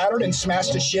worldview shattered and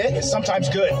smashed to shit is sometimes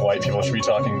good. White people should be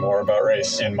talking more about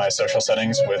race. In my social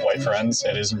settings with white friends,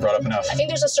 it isn't brought up enough. I think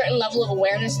there's a certain level of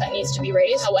awareness that needs to be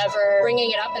raised. However, bringing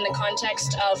it up in the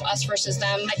context of us versus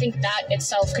them, I think that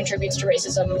itself contributes to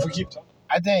racism. If we keep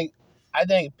talking, I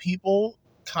think people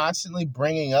constantly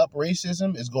bringing up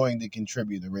racism is going to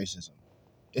contribute to racism.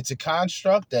 It's a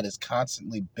construct that is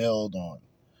constantly built on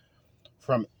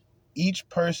from each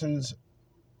person's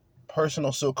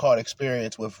personal so-called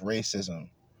experience with racism,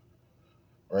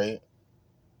 right?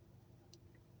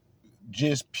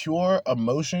 Just pure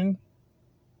emotion,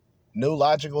 no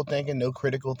logical thinking, no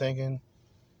critical thinking,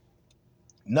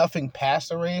 nothing past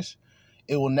the race.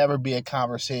 It will never be a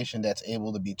conversation that's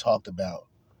able to be talked about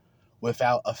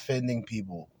without offending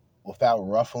people, without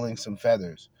ruffling some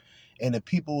feathers. And the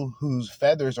people whose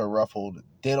feathers are ruffled,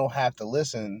 they don't have to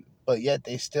listen, but yet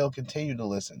they still continue to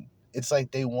listen. It's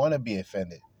like they want to be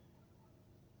offended,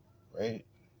 right?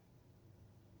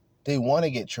 They want to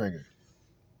get triggered.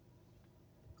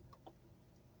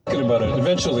 Thinking about it,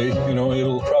 eventually,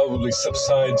 it'll probably probably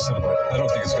subside somewhat. I don't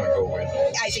think it's going to go away.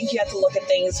 I think you have to look at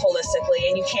things holistically,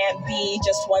 and you can't be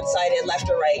just one-sided, left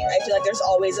or right. I feel like there's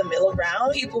always a middle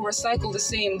ground. People recycle the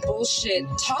same bullshit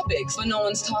topics, but no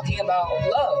one's talking about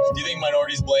love. Do you think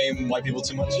minorities blame white people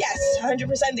too much? Yes, 100%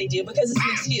 they do, because it's an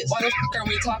excuse. Why the f*** are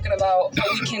we talking about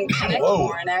how we can connect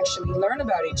more and actually learn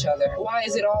about each other? Why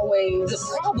is it always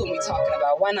the problem we're talking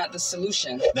about? Why not the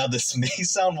solution? Now, this may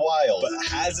sound wild, but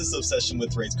has this obsession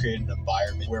with race created an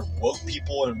environment where woke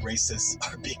people and racists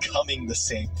are becoming the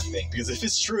same thing? Because if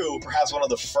it's true, perhaps one of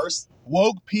the first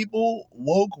woke people,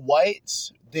 woke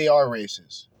whites, they are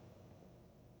racist.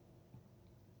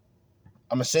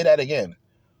 I'm going to say that again.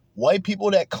 White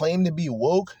people that claim to be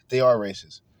woke, they are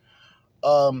racist.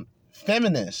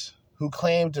 Feminists who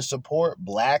claim to support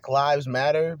Black Lives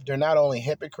Matter, they're not only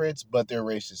hypocrites, but they're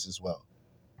racist as well.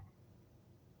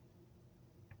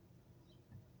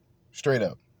 Straight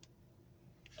up.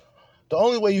 The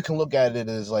only way you can look at it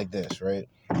is like this, right?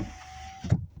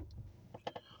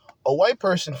 A white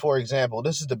person, for example,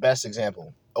 this is the best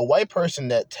example. A white person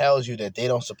that tells you that they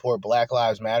don't support Black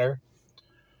Lives Matter,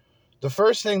 the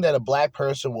first thing that a black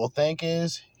person will think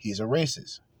is he's a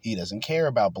racist. He doesn't care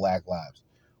about Black lives,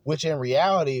 which in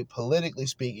reality, politically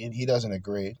speaking, he doesn't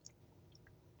agree.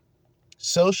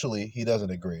 Socially, he doesn't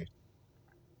agree.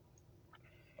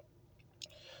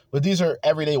 But these are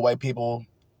everyday white people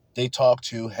they talk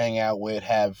to, hang out with,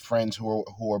 have friends who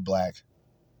are black.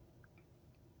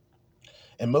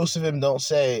 And most of them don't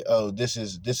say, oh, this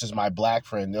is my black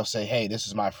friend. They'll say, hey, this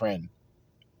is my friend.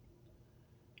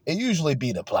 It usually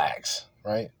be the blacks,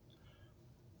 right?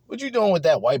 What you doing with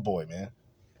that white boy, man? You know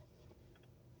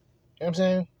what I'm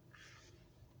saying?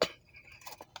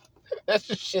 That's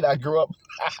the shit I grew up.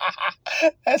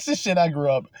 That's the shit I grew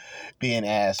up being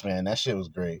asked, man. That shit was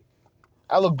great.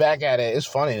 I look back at it, it's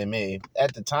funny to me.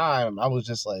 At the time, I was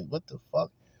just like, what the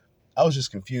fuck? I was just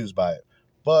confused by it.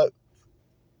 But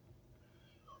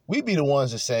we be the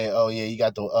ones that say, oh, yeah, you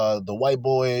got the white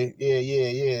boy.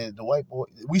 Yeah, the white boy.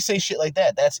 We say shit like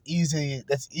that. That's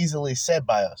easily said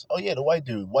by us. Oh, yeah, the white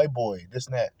dude, white boy, this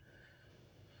and that.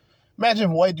 Imagine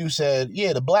if a white dude said,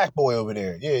 yeah, the black boy over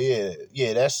there.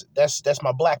 Yeah, that's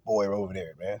my black boy over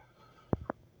there, man.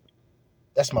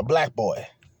 That's my black boy.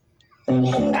 What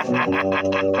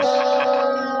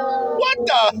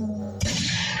the?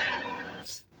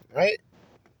 Right?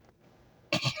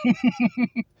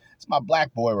 It's my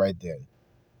black boy right there.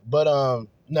 But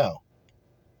no.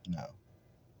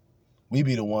 We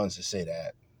be the ones to say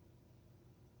that.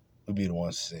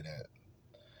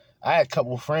 I had a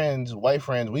couple friends, white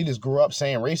friends, we just grew up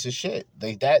saying racist shit.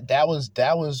 Like that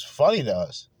was funny to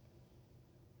us.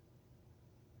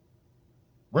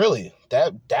 Really,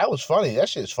 that was funny. That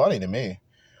shit's funny to me.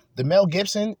 The Mel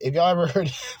Gibson, if y'all ever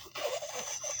heard,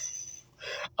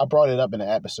 I brought it up in an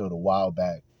episode a while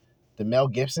back. The Mel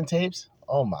Gibson tapes.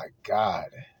 Oh my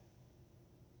God.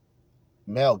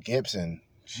 Mel Gibson,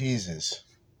 Jesus.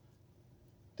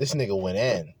 This nigga went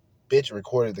in. Bitch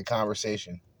recorded the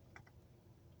conversation.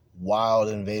 Wild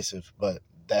and invasive, but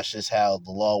that's just how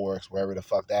the law works wherever the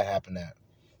fuck that happened at.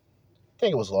 I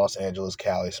think it was Los Angeles,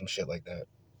 Cali, some shit like that.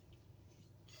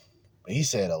 But he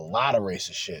said a lot of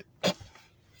racist shit.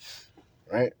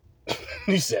 Right?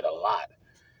 He said a lot.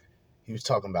 He was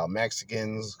talking about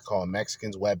Mexicans, calling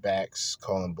Mexicans wetbacks,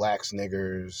 calling blacks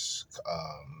niggers.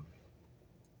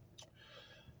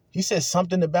 He said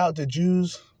something about the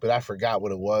Jews, but I forgot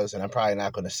what it was, and I'm probably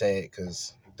not going to say it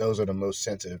because those are the most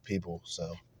sensitive people.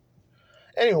 So,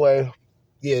 anyway,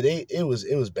 yeah, it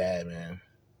was bad, man.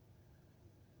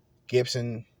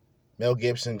 Mel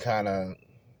Gibson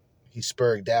he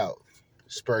spurged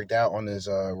out on his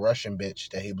Russian bitch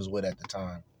that he was with at the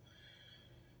time.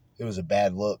 It was a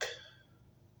bad look.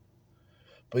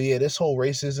 But yeah, this whole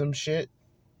racism shit,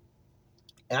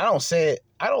 and I don't say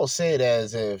it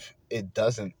as if it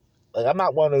doesn't, like, I'm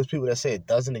not one of those people that say it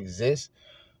doesn't exist,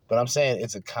 but I'm saying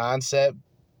it's a concept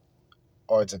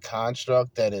or it's a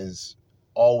construct that is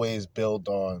always built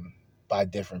on by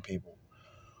different people.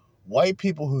 White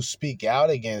people who speak out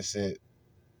against it,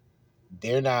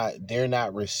 they're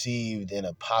not received in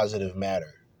a positive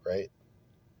manner, right?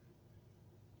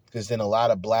 Because then a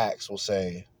lot of blacks will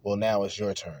say, well, now it's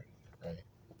your turn, right?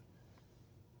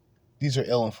 These are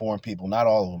ill-informed people. Not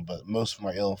all of them, but most of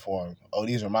them are ill-informed. Oh,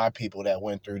 these are my people that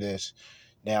went through this.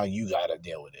 Now you got to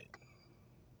deal with it.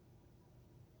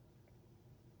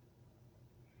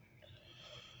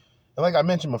 And like I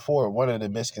mentioned before, one of the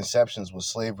misconceptions with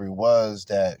slavery was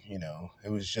that,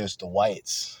 it was just the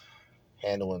whites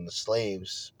handling the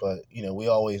slaves. But, we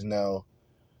always know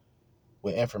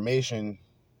with information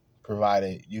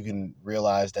provided, you can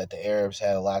realize that the Arabs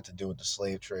had a lot to do with the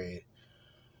slave trade.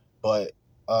 But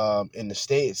in the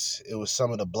States, it was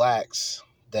some of the blacks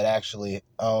that actually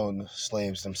owned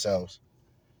slaves themselves.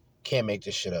 Can't make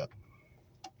this shit up.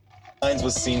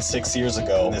 Was seen 6 years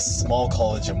ago in this small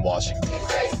college in Washington.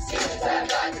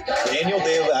 The annual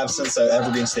day of absence at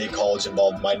Evergreen State College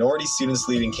involved minority students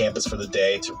leaving campus for the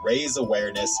day to raise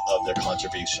awareness of their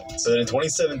contribution. So that in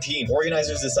 2017,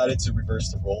 organizers decided to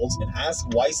reverse the roles and ask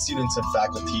white students and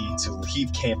faculty to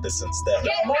leave campus instead.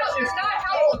 Get out! It's not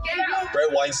helpful! Get out!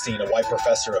 Brett Weinstein, a white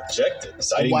professor, objected,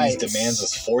 citing these demands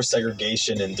as forced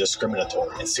segregation and discriminatory.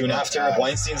 And soon after,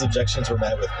 Weinstein's objections were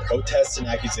met with protests and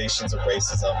accusations of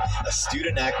racism. A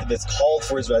student activist called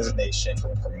for his resignation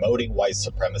for promoting white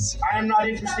supremacy. I am not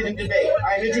interested in debate.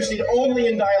 I am interested only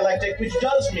in dialectic, which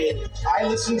does mean I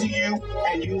listen to you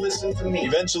and you listen to me.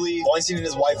 Eventually, Weinstein and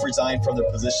his wife resigned from their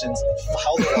positions and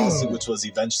filed a lawsuit which was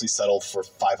eventually settled for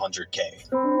 $500K.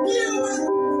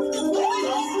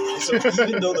 So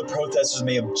even though the protesters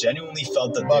may have genuinely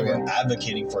felt that they were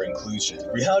advocating for inclusion,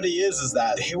 the reality is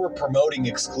that they were promoting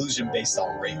exclusion based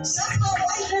on race. That's how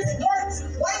whiteness works.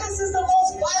 Whiteness is the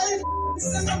most violent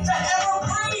system to ever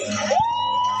breathe.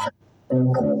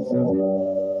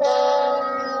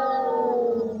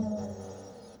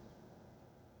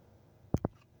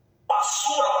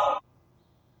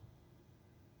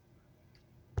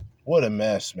 What a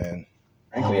mess, man.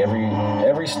 Frankly,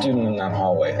 every student in that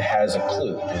hallway has a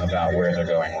clue about where they're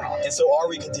going wrong. And so are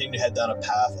we continuing to head down a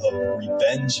path of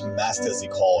revenge masked as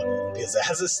equality? Because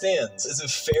as it stands, is it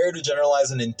fair to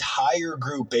generalize an entire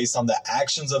group based on the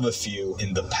actions of a few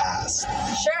in the past?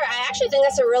 Sure, I actually think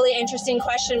that's a really interesting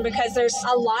question because there's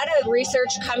a lot of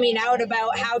research coming out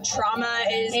about how trauma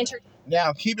is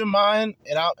Now, keep in mind,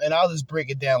 and I'll just break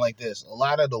it down like this. A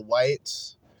lot of the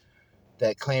whites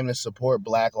that claim to support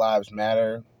Black Lives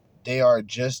Matter, they are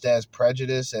just as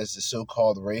prejudiced as the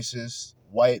so-called racist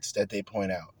whites that they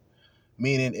point out.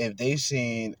 Meaning if they've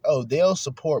seen, they'll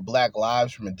support Black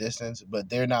lives from a distance, but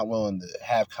they're not willing to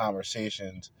have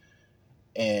conversations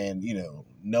and,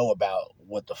 know about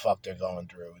what the fuck they're going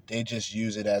through. They just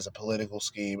use it as a political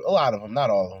scheme. A lot of them, not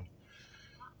all of them.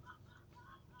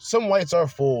 Some whites are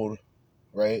fooled,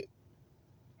 right?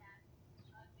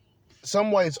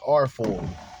 Some whites are fooled.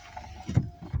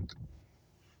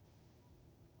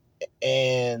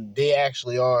 And they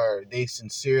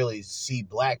sincerely see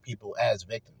Black people as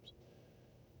victims.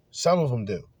 Some of them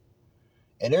do.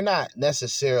 And they're not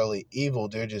necessarily evil,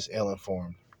 they're just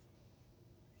ill-informed.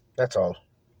 That's all.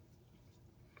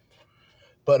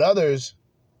 But others,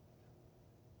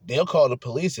 they'll call the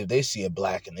police if they see a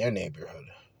Black in their neighborhood.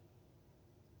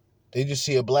 They just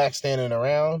see a Black standing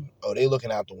around, they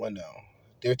looking out the window.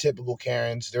 They're typical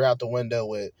Karens. They're out the window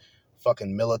with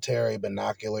fucking military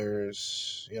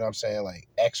binoculars, you know what I'm saying? Like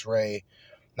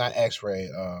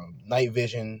night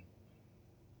vision.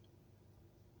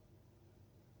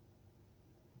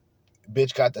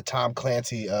 Bitch got the Tom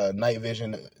Clancy night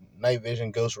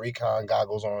vision Ghost Recon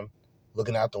goggles on,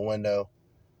 looking out the window,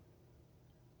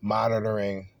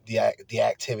 monitoring the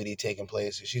activity taking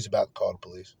place. She's about to call the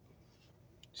police.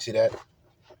 See that?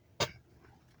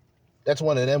 That's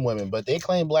one of them women, but they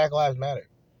claim Black Lives Matter.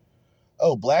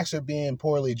 Blacks are being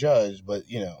poorly judged, but,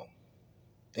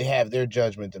 they have their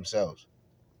judgment themselves.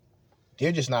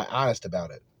 They're just not honest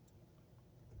about it.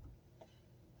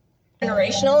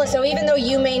 generational. So even though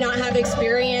you may not have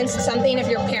experienced something if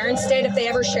your parents did, if they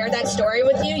ever shared that story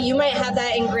with you, you might have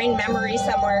that ingrained memory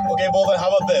somewhere. Okay, well then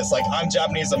how about this? Like, I'm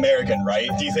Japanese American, right?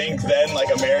 Do you think then, like,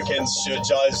 Americans should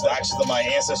judge the actions of my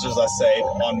ancestors, let's say,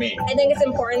 on me? I think it's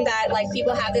important that, like,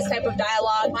 people have this type of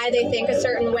dialogue, why they think a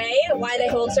certain way, why they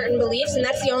hold certain beliefs, and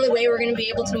that's the only way we're going to be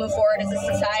able to move forward as a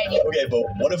society. Okay, but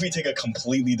what if we take a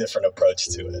completely different approach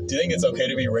to it? Do you think it's okay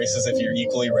to be racist if you're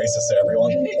equally racist to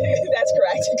everyone? That's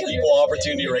correct. Equal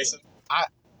opportunity racist?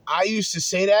 I used to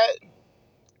say that,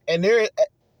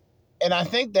 and I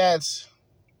think that's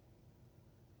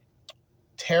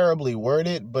terribly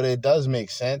worded, but it does make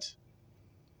sense.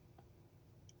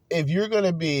 If you're going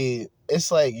to be,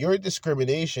 it's like your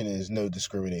discrimination is no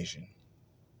discrimination.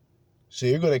 So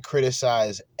you're going to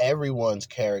criticize everyone's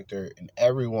character and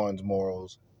everyone's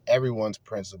morals, everyone's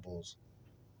principles.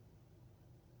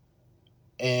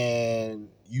 And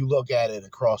you look at it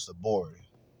across the board.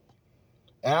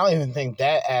 And I don't even think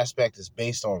that aspect is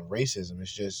based on racism.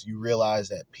 It's just you realize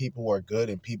that people are good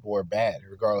and people are bad,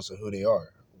 regardless of who they are.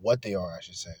 What they are, I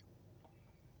should say.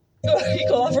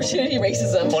 Equal opportunity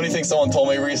racism. Funny thing someone told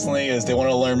me recently is they want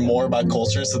to learn more about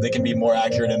culture so they can be more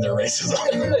accurate in their racism.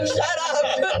 Shut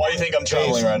up. Why do you think I'm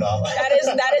traveling right now? That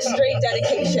is straight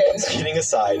dedication. Kidding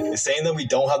aside, is saying that we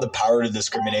don't have the power to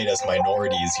discriminate as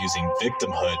minorities using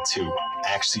victimhood to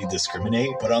actually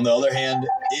discriminate. But on the other hand,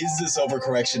 is this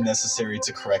overcorrection necessary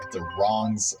to correct the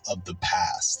wrongs of the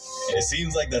past? And it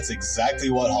seems like that's exactly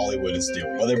what Hollywood is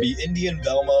doing. Whether it be Indian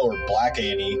Velma or Black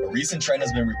Annie, a recent trend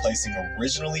has been replacing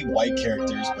originally white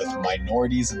characters with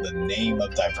minorities in the name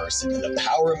of diversity. The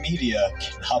power of media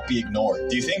cannot be ignored.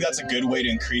 Do you think that's a good way to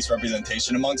increase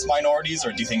representation amongst minorities,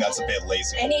 or do you think that's a bit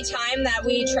lazy? Anytime that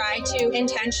we try to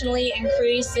intentionally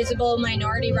increase visible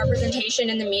minority representation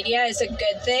in the media is a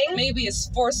good thing. Maybe it's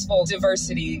forceful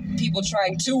diversity, people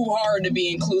trying too hard to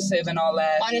be inclusive and all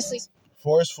that. Honestly,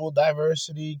 forceful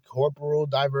diversity, corporal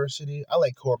diversity. I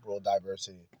like corporal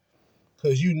diversity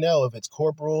because you know if it's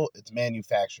corporal, it's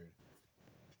manufactured.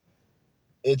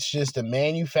 It's just a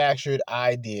manufactured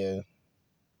idea,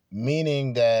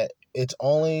 meaning that it's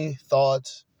only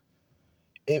thoughts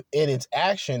in its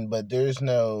action, but there's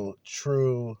no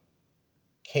true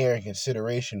care and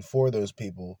consideration for those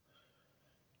people.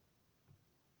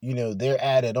 You know, they're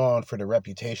added on for the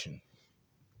reputation.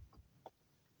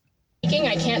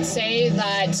 I can't say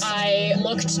that I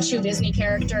looked to Disney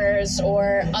characters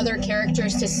or other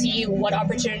characters to see what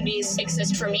opportunities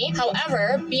exist for me.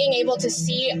 However, being able to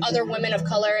see other women of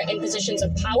color in positions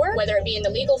of power, whether it be in the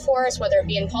legal force, whether it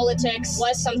be in politics,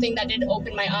 was something that did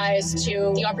open my eyes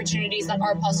to the opportunities that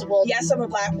are possible. Yes, I'm a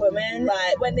Black woman,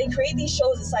 but when they create these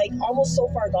shows, it's like almost so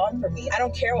far gone for me. I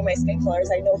don't care what my skin color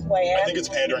is. I know who I am. I think it's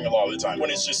pandering a lot of the time. When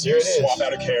it's just you swap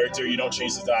out a character, you don't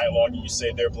change the dialogue, and you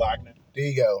say they're Black. There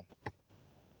you go.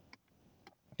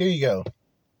 Here you go.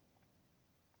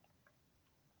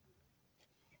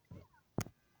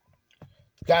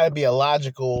 It's got to be a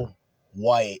logical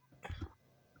white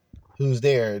who's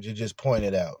there to just point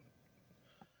it out.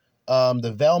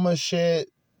 The Velma shit,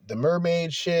 the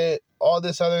mermaid shit, all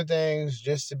this other things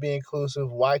just to be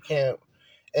inclusive. Why can't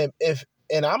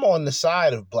and I'm on the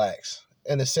side of blacks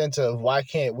in the sense of why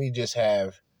can't we just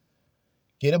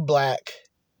get a black,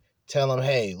 tell them,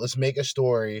 hey, let's make a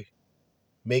story.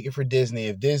 Make it for Disney.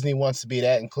 If Disney wants to be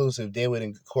that inclusive, they would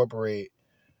incorporate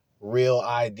real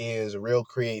ideas, real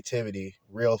creativity,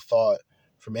 real thought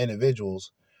from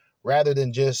individuals, rather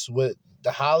than just what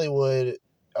the Hollywood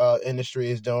industry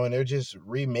is doing. They're just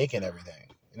remaking everything,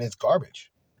 and it's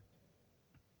garbage.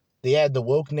 They add the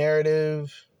woke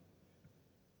narrative.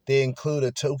 They include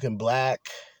a token black.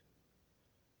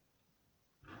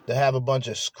 They have a bunch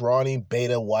of scrawny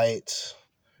beta whites.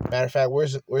 Matter of fact,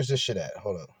 where's this shit at?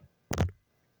 Hold on.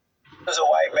 As a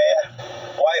white man,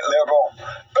 white liberal,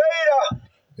 beta.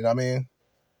 You know what I mean?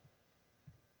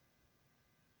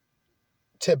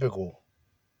 Typical.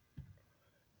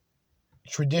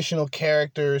 Traditional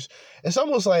characters. It's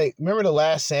almost like, remember The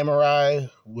Last Samurai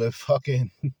with remember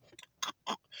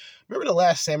The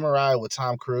Last Samurai with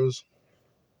Tom Cruise?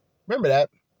 Remember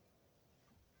that?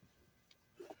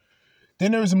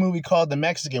 Then there was a movie called The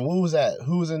Mexican. What was that?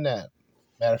 Who was in that?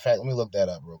 Matter of fact, let me look that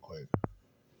up real quick.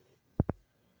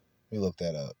 Let me look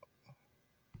that up.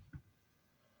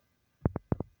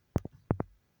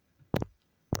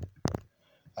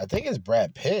 I think it's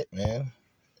Brad Pitt, man.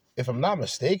 If I'm not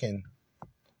mistaken.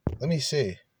 Let me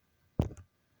see.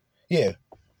 Yeah.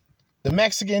 The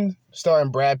Mexican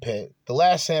starring Brad Pitt. The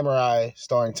Last Samurai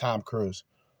starring Tom Cruise.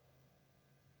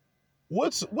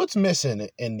 What's missing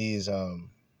in these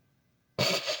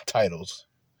titles?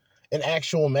 An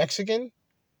actual Mexican?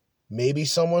 Maybe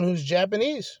someone who's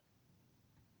Japanese?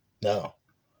 No.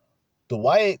 The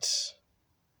whites,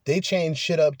 they changed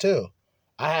shit up too.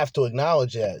 I have to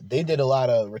acknowledge that. They did a lot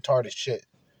of retarded shit.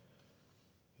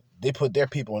 They put their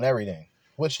people in everything,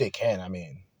 which they can. I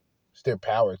mean, it's their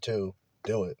power to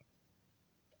do it.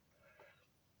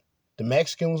 The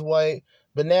Mexican was white,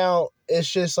 but now it's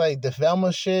just like the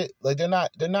Velma shit. Like they're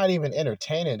not even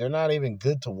entertaining. They're not even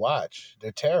good to watch.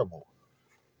 They're terrible.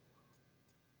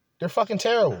 They're fucking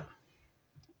terrible.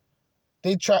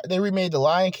 They remade The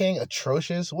Lion King,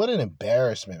 atrocious. What an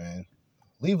embarrassment, man.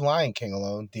 Leave Lion King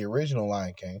alone, the original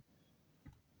Lion King.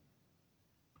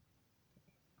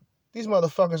 These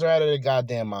motherfuckers are out of their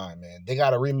goddamn mind, man. They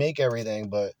gotta remake everything,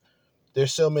 but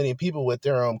there's so many people with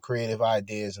their own creative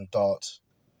ideas and thoughts.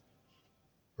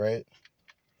 Right?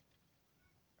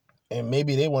 And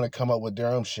maybe they want to come up with their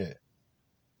own shit.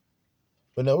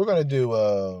 But no, we're gonna do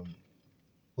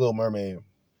Little Mermaid.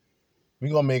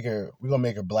 We're gonna make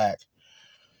her black.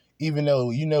 Even though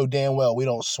you know damn well we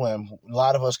don't swim. A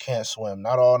lot of us can't swim.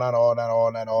 Not all,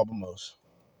 but most.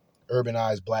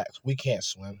 Urbanized blacks. We can't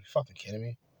swim. You fucking kidding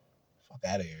me? Fuck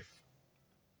out of here.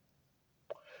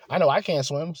 I know I can't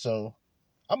swim, so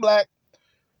I'm black.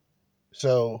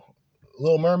 So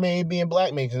Little Mermaid being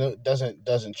black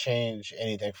doesn't change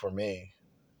anything for me.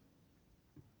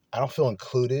 I don't feel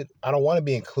included. I don't want to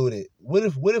be included. What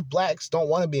if blacks don't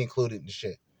want to be included in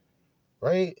shit?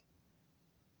 Right?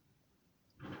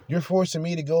 You're forcing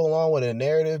me to go along with a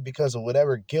narrative because of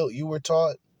whatever guilt you were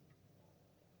taught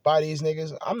by these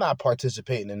niggas. I'm not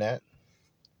participating in that.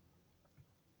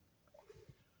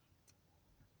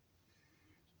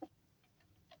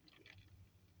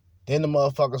 Then the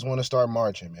motherfuckers want to start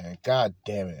marching, man. God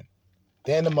damn it.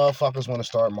 Then the motherfuckers want to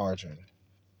start marching.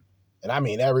 And I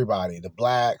mean everybody. The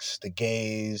blacks, the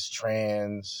gays,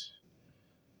 trans.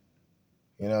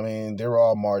 You know what I mean? They're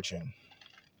all marching.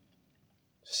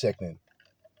 Sickening.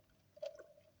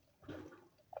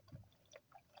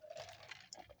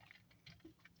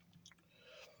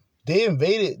 They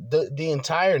invaded the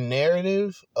entire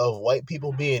narrative of white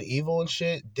people being evil and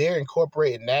shit. They're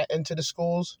incorporating that into the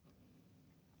schools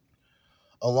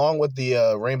along with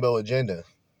the rainbow agenda.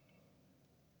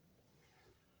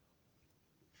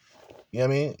 You know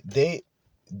what I mean?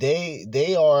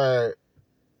 They are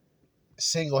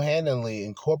single-handedly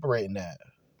incorporating that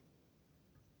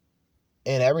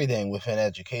in everything within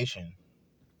education.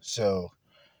 So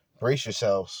brace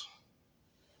yourselves.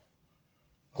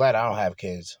 Glad I don't have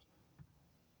kids.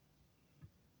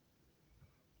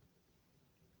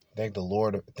 Thank the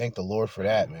Lord for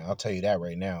that, man. I'll tell you that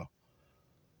right now.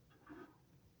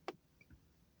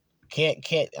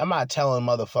 I'm not telling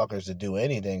motherfuckers to do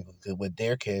anything with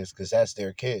their kids because that's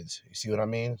their kids. You see what I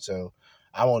mean? So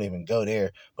I won't even go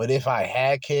there. But if I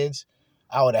had kids,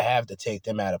 I would have to take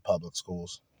them out of public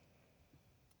schools.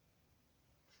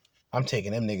 I'm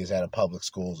taking them niggas out of public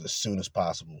schools as soon as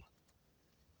possible.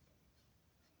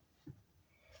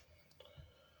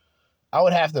 I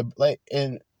would have to,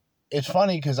 and it's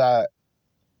funny because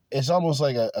it's almost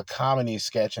like a comedy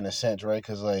sketch in a sense, right?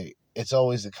 Because, it's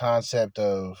always the concept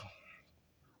of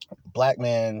black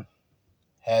man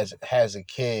has a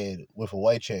kid with a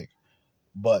white chick,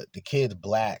 but the kid's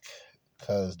black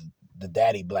because the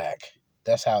daddy black.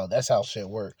 That's how shit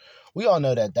works. We all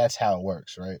know that that's how it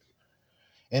works, right?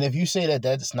 And if you say that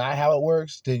that's not how it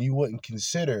works, then you wouldn't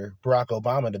consider Barack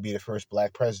Obama to be the first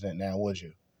black president now, would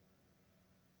you?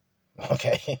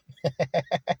 Okay.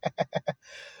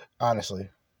 Honestly.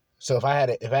 So if I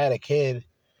had a kid,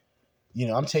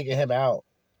 I'm taking him out.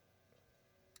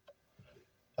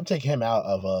 I'm taking him out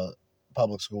of a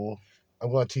public school.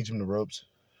 I'm going to teach him the ropes.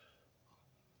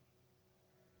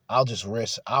 I'll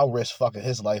risk fucking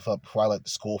his life up before I let the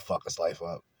school fuck his life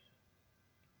up.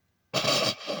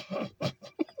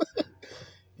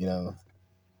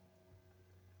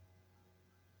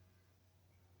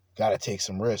 Gotta take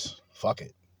some risks. Fuck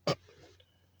it.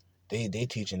 They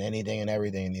teaching anything and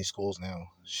everything in these schools now.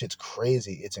 Shit's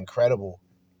crazy. It's incredible.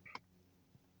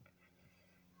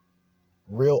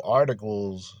 Real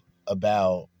articles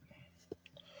about,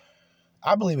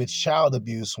 I believe it's child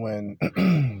abuse when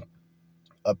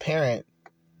a parent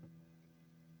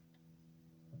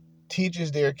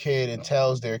teaches their kid and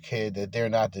tells their kid that they're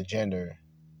not the gender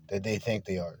that they think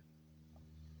they are,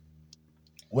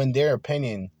 when their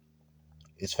opinion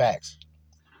is facts.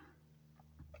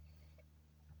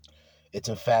 It's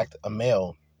in fact a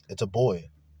male, it's a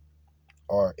boy.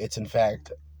 Or it's in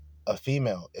fact a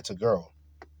female, it's a girl.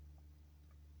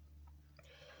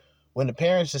 When the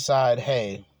parents decide,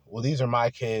 hey, well, these are my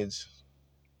kids,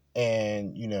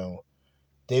 and,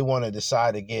 they want to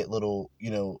decide to get little,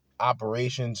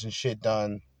 operations and shit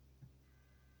done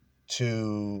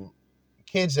to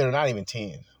kids that are not even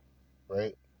teens,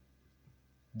 right?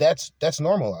 That's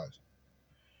normalized.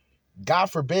 God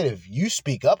forbid if you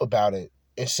speak up about it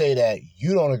and say that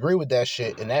you don't agree with that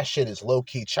shit and that shit is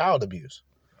low-key child abuse.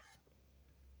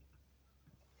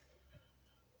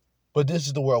 But this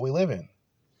is the world we live in.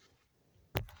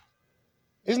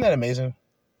 Isn't that amazing?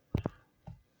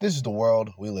 This is the world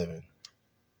we live in.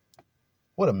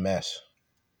 What a mess.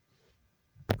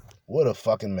 What a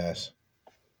fucking mess.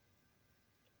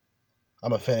 I'm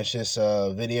going to finish this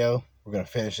video. We're going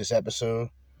to finish this episode.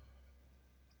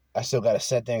 I still got to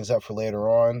set things up for later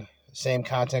on. Same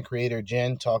content creator,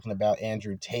 Jen, talking about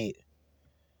Andrew Tate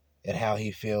and how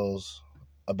he feels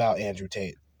about Andrew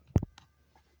Tate.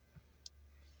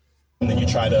 And then you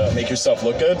try to make yourself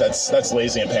look good, that's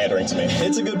lazy and pandering to me.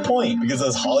 It's a good point, because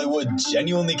does Hollywood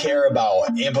genuinely care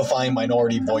about amplifying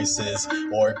minority voices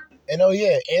or... And oh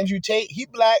yeah, Andrew Tate, he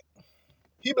black.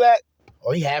 He black.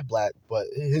 Or he half black, but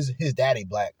his daddy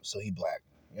black, so he black.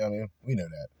 You know what I mean? We know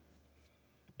that.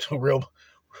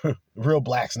 Real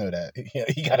blacks know that.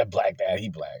 He got a black dad, he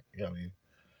black. You know what I mean?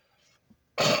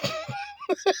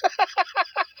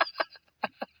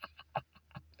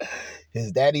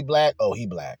 His daddy black, oh, he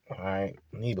black. All right,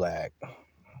 he black.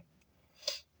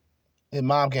 His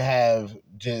mom can have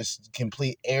just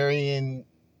complete Aryan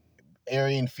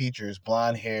Aryan features,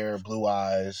 blonde hair, blue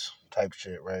eyes, type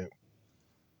shit, right?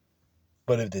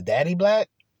 But if the daddy black,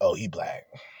 oh, he black.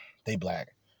 They black.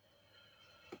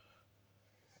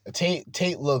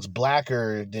 Tate looks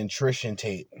blacker than Trishan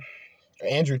Tate.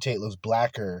 Andrew Tate looks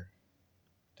blacker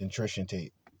than Trishan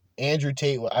Tate. Andrew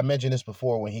Tate, I mentioned this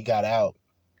before when he got out.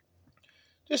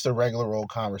 Just a regular old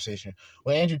conversation.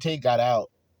 When Andrew Tate got out,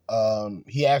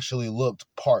 he actually looked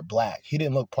part black. He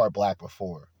didn't look part black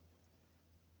before.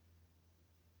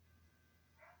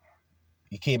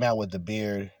 He came out with the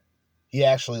beard. He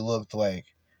actually looked like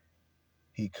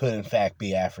he could, in fact,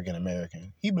 be African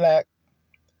American. He black.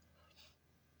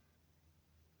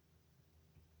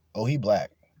 Oh, he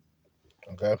black.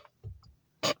 Okay.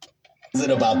 Is it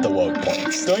about the woke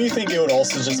points? Don't you think it would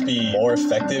also just be more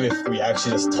effective if we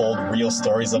actually just told real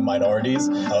stories of minorities,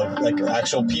 of like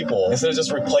actual people, instead of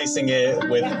just replacing it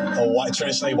with a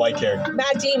traditionally white character?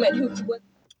 Matt Damon,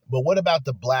 But what about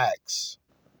the blacks?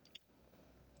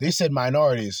 They said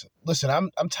minorities. Listen,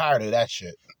 I'm tired of that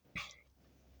shit.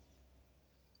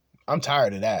 I'm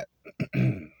tired of that.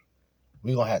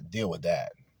 We're gonna have to deal with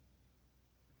that.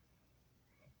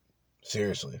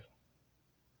 Seriously.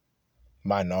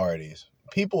 Minorities.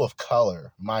 People of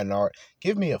color.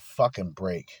 Give me a fucking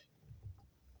break.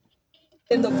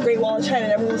 in the Great Wall of China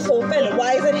and everyone was so offended.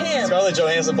 Why is it him? Scarlett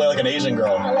Johansson played like an Asian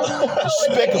girl.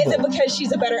 Is it because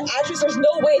she's a better actress? There's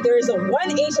no way there is a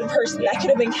one Asian person that could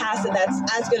have been casted that's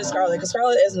as good as Scarlett, because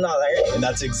Scarlett is another. And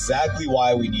that's exactly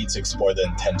why we need to explore the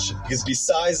intention. Because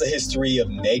besides the history of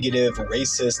negative,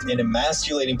 racist, and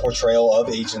emasculating portrayal of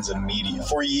Asians in media,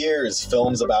 for years,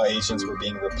 films about Asians were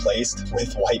being replaced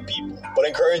with white people. But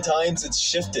in current times, it's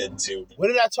shifted to... What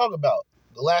did I talk about?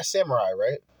 The Last Samurai,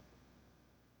 right?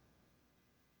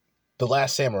 The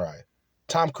Last Samurai.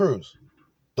 Tom Cruise.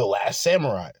 The Last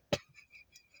Samurai.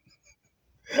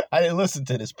 I didn't listen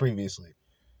to this previously.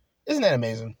 Isn't that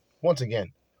amazing? Once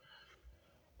again.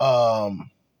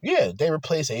 Yeah, they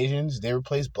replace Asians. They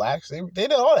replace blacks. They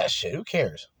did all that shit. Who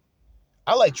cares?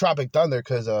 I like Tropic Thunder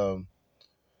because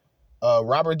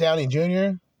Robert Downey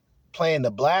Jr. playing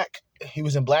the black. He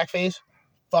was in blackface.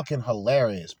 Fucking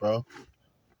hilarious, bro.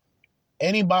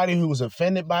 Anybody who was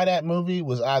offended by that movie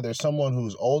was either someone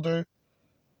who's older.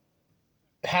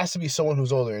 It has to be someone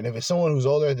who's older. And if it's someone who's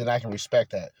older, then I can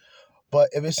respect that. But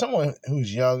if it's someone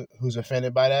who's young, who's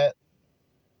offended by that,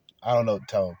 I don't know what to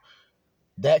tell them.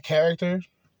 That character,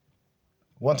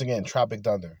 once again, Tropic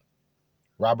Thunder,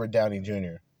 Robert Downey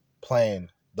Jr. playing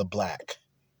the black.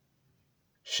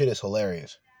 Shit is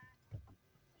hilarious.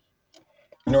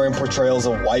 Ignoring portrayals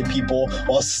of white people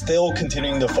while still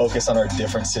continuing to focus on our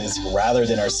differences rather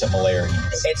than our similarities.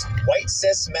 It's white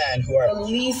cis men who are the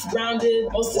least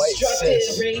grounded, most white destructive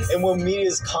cis. race. And when media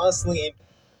is constantly...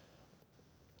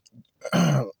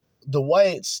 The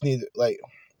whites need, like...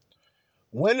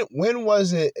 When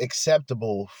was it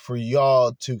acceptable for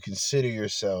y'all to consider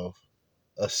yourself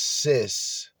a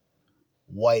cis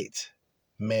white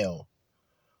male?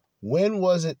 When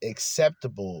was it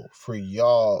acceptable for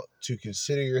y'all to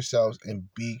consider yourselves and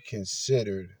be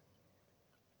considered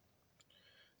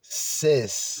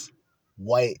cis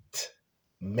white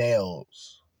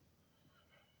males?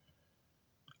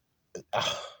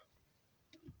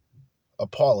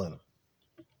 Appalling.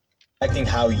 Affecting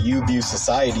how you view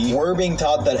society, we're being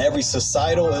taught that every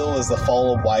societal ill is the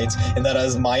fall of whites, and that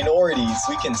as minorities,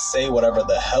 we can say whatever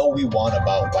the hell we want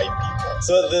about white people.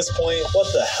 So at this point,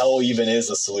 what the hell even is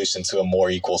a solution to a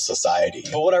more equal society?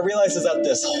 But what I realized is that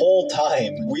this whole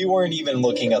time, we weren't even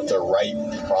looking at the right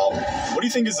problem. What do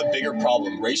you think is a bigger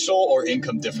problem, racial or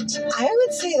income differences? I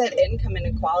would say that income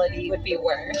inequality would be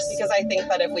worse, because I think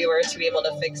that if we were to be able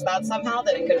to fix that somehow,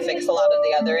 then it could fix a lot of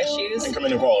the other issues. Income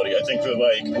inequality. I think that,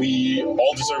 like, we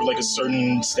all deserve, like, a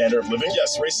certain standard of living.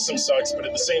 Yes, racism sucks, but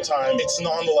at the same time, it's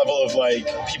not on the level of, like,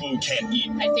 people who can't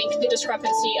eat. I think the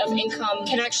discrepancy of income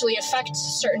can actually affect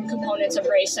certain components of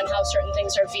race and how certain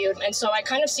things are viewed. And so I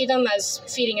kind of see them as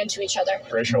feeding into each other.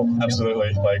 Racial,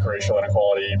 absolutely. Like, racial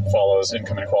inequality follows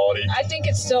income inequality. I think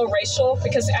it's still racial,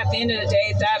 because at the end of the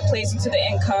day, that plays into the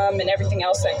income and everything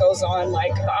else that goes on,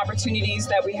 like the opportunities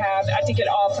that we have. I think it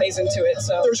all plays into it.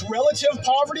 So there's relative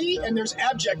poverty and there's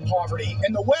abject poverty.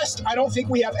 In the West, I don't think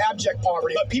we have abject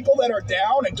poverty, but people that are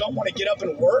down and don't want to get up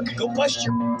and work, go bust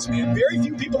your ass, man. Very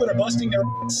few people that are busting their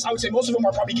ass. I would say most of them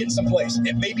are probably getting someplace.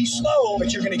 It may be slow,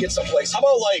 but you're going to get someplace. How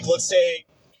about, like, let's say...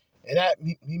 And that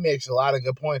he makes a lot of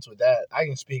good points with that. I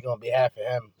can speak on behalf of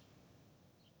him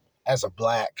as a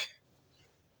black.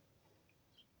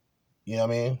 You know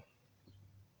what I mean?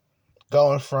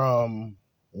 Going from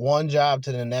one job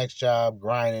to the next job,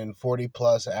 grinding 40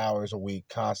 plus hours a week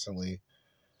constantly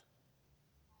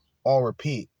on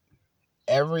repeat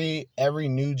every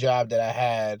new job that I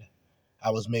had,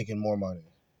 I was making more money.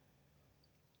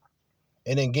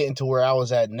 And then getting to where I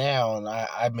was at now, and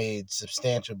I made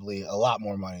substantially a lot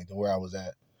more money than where I was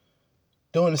at.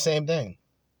 Doing the same thing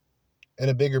in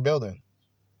a bigger building,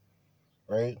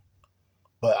 right?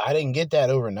 But I didn't get that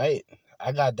overnight.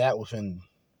 I got that within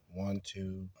 1,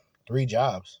 2, 3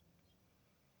 jobs.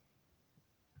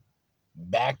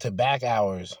 Back-to-back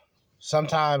hours.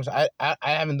 Sometimes I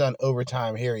haven't done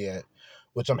overtime here yet,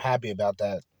 which I'm happy about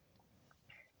that.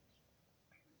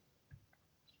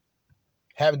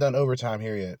 Haven't done overtime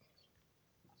here yet.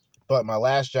 But my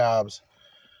last jobs,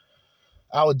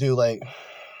 I would do like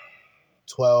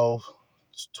 12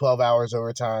 hours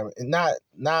overtime. And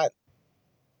not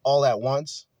all at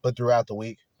once, but throughout the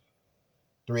week.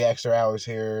 3 extra hours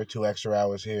here, 2 extra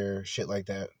hours here, shit like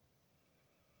that.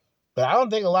 But I don't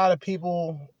think a lot of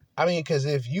people, I mean, because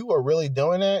if you are really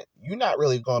doing that, you're not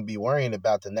really going to be worrying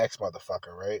about the next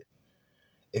motherfucker, right?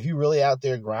 If you're really out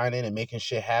there grinding and making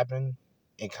shit happen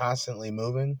and constantly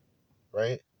moving,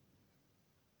 right?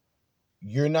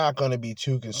 You're not going to be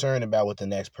too concerned about what the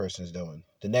next person's doing.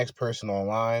 The next person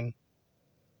online,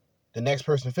 the next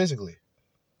person physically.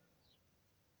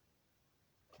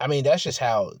 I mean, that's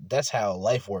how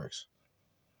life works.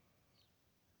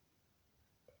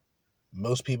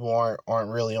 Most people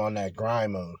aren't really on that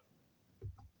grind mode.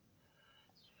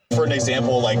 For an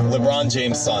example, like LeBron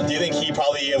James' son, do you think he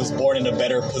probably was born in a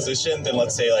better position than,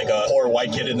 let's say, like a poor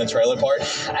white kid in the trailer park?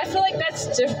 I feel like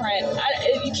that's different.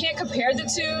 You can't compare the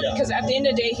two because at the end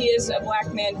of the day, he is a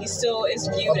black man. He still is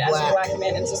viewed as a black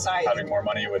man in society. Having more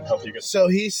money would help you get. So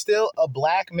he's still a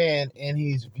black man, and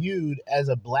he's viewed as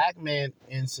a black man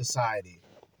in society.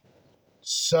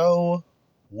 So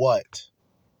what?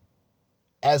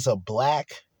 As a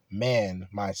black man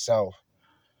myself,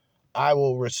 I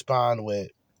will respond with,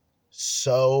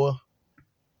 so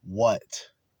what?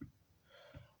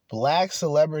 Black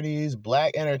celebrities,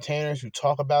 black entertainers who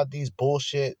talk about these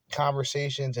bullshit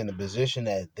conversations in the position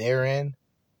that they're in,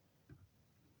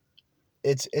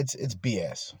 it's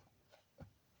BS.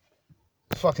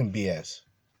 Fucking BS.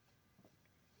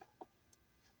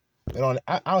 I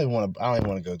don't even want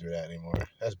to go through that anymore.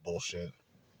 That's bullshit.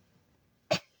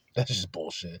 That's just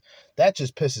bullshit. That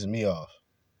just pisses me off.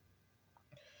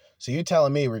 So you're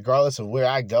telling me, regardless of where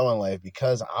I go in life,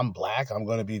 because I'm black, I'm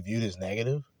going to be viewed as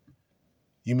negative?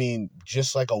 You mean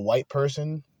just like a white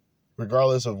person,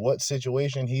 regardless of what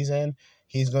situation he's in,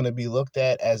 he's going to be looked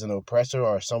at as an oppressor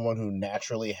or someone who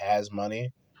naturally has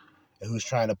money and who's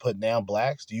trying to put down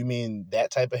blacks? Do you mean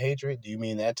that type of hatred? Do you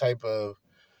mean that type of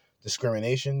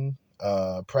discrimination,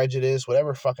 prejudice,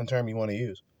 whatever fucking term you want to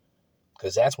use?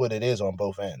 Because that's what it is on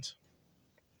both ends.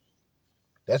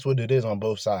 That's what it is on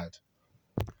both sides.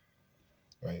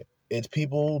 Right? It's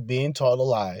people being taught a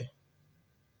lie,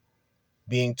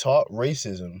 being taught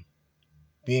racism,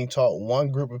 being taught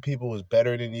one group of people is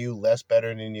better than you, less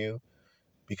better than you,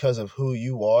 because of who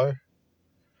you are.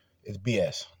 It's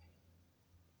BS.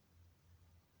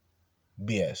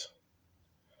 BS.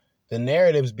 The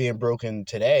narrative's being broken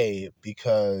today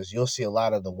because you'll see a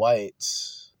lot of the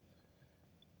whites,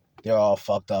 they're all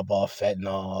fucked up off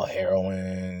fentanyl,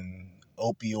 heroin,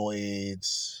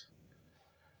 opioids,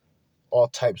 all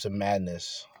types of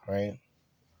madness, right?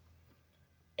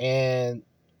 And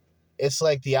it's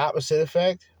like the opposite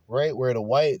effect, right? Where the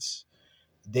whites,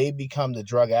 they become the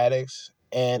drug addicts.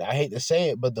 And I hate to say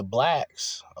it, but the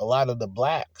blacks, a lot of the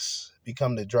blacks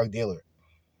become the drug dealer.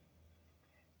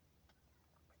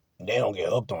 They don't get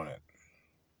hooked on it.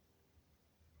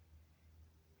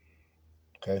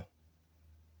 Okay?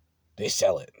 They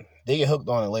sell it. They get hooked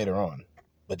on it later on.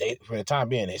 But for the time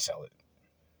being, they sell it.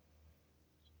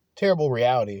 Terrible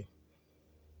reality.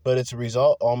 But it's a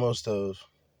result almost of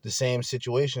the same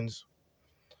situations.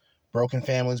 Broken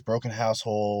families, broken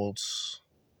households,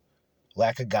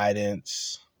 lack of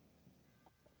guidance,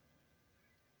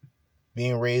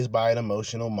 being raised by an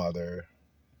emotional mother,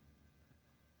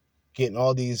 getting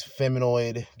all these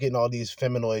feminoid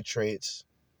traits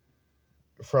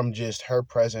from just her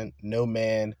present, no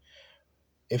man.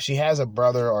 If she has a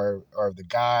brother or the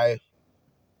guy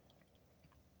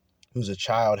who's a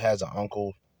child has an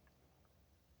uncle,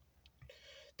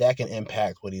 that can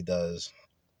impact what he does.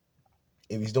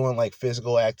 If he's doing like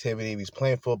physical activity, if he's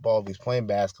playing football, if he's playing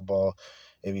basketball,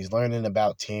 if he's learning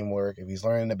about teamwork, if he's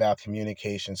learning about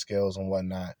communication skills and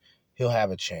whatnot, he'll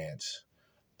have a chance.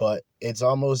 But it's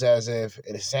almost as if,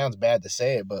 it sounds bad to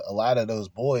say it, but a lot of those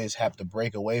boys have to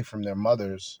break away from their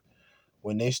mothers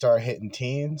when they start hitting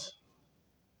teens.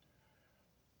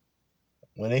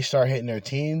 When they start hitting their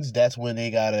teens, that's when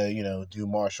they gotta, do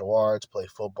martial arts, play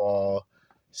football,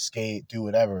 skate, do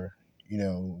whatever.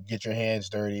 get your hands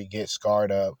dirty, get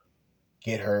scarred up,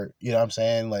 get hurt. You know what I'm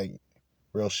saying? Like,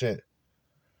 real shit.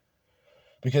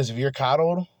 Because if you're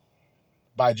coddled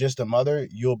by just a mother,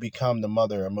 you'll become the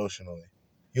mother emotionally.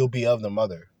 You'll be of the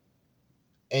mother.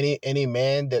 Any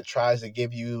man that tries to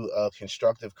give you a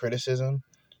constructive criticism,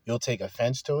 you'll take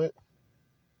offense to it,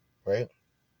 right?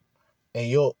 And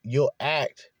you'll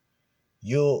act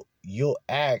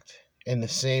in the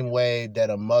same way that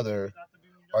a mother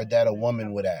or that a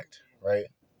woman would act, right?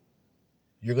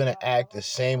 You're gonna act the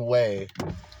same way.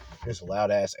 This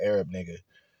loud ass Arab nigga.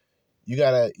 You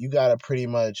gotta pretty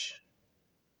much.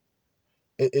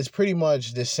 It's pretty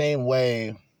much the same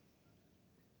way.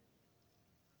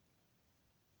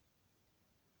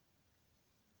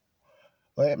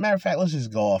 Like, matter of fact, let's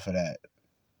just go off of that.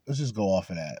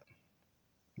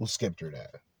 We'll skip through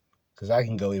that because I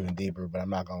can go even deeper, but I'm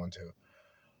not going to.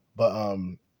 But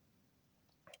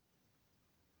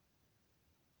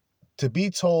to be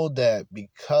told that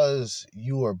because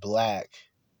you are black,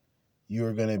 you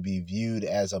are gonna be viewed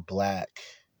as a black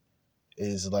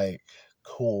is like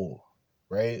cool,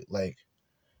 right? Like,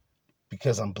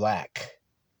 because I'm black,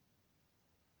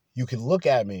 you can look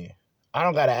at me. I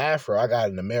don't got an afro. I got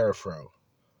an Amerifro.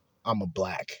 I'm a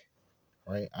black,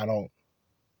 right? I don't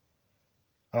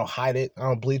hide it. I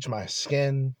don't bleach my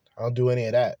skin. I don't do any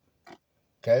of that.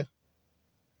 Okay?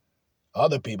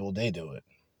 Other people, they do it.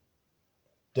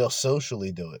 They'll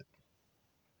socially do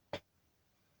it.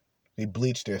 They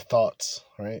bleach their thoughts,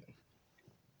 right?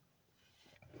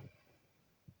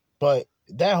 But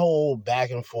that whole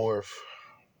back and forth,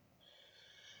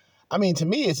 I mean, to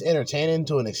me, it's entertaining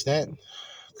to an extent.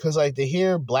 Because, like, to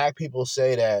hear black people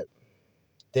say that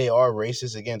they are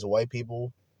racist against white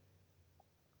people,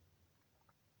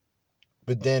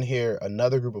 but then hear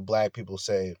another group of black people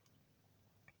say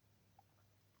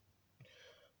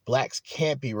blacks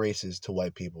can't be racist to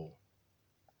white people.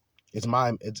 It's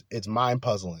mind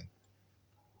puzzling.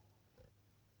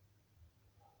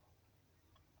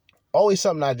 Always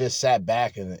something I just sat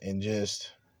back and just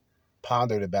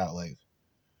pondered about, like,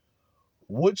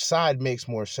 which side makes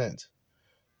more sense?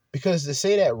 Because to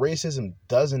say that racism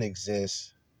doesn't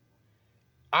exist,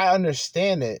 I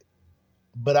understand it,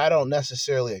 but I don't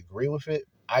necessarily agree with it.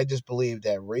 I just believe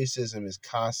that racism is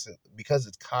constant because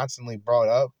it's constantly brought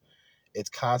up. It's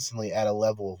constantly at a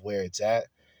level of where it's at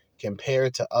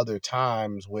compared to other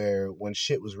times where when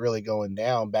shit was really going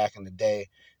down back in the day,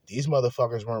 these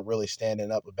motherfuckers weren't really standing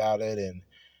up about it and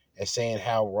saying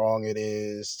how wrong it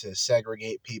is to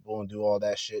segregate people and do all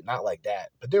that shit. Not like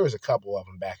that, but there was a couple of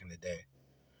them back in the day.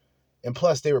 And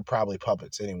plus they were probably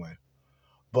puppets anyway.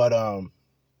 But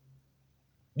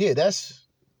yeah,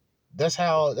 that's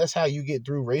how you get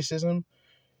through racism.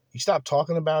 You stop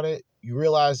talking about it. You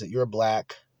realize that you're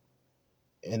black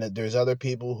and that there's other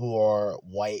people who are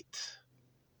white,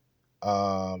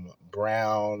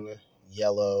 brown,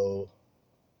 yellow,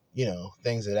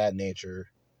 things of that nature,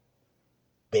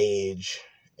 beige,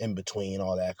 in between,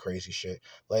 all that crazy shit.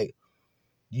 Like,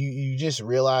 you just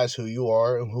realize who you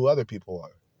are and who other people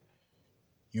are.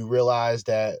 You realize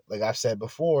that, like I've said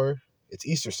before, it's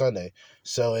Easter Sunday.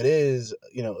 So it is,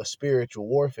 a spiritual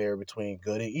warfare between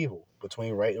good and evil,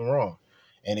 between right and wrong.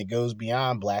 And it goes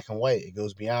beyond black and white. It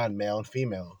goes beyond male and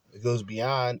female. It goes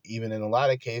beyond, even in a lot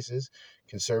of cases,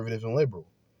 conservative and liberal.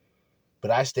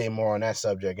 But I stay more on that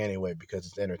subject anyway because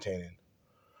it's entertaining.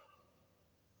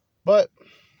 But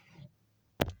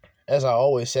as I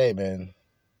always say, man,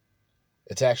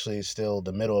 it's actually still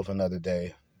the middle of another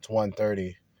day. It's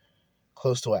 1:30,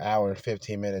 close to an hour and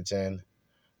 15 minutes in.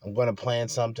 I'm going to plan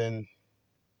something.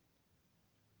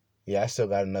 Yeah, I still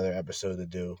got another episode to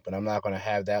do, but I'm not going to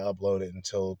have that uploaded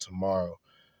until tomorrow.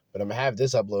 But I'm going to have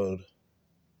this uploaded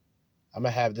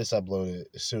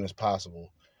as soon as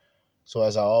possible. So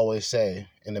as I always say,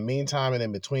 in the meantime and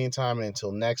in between time and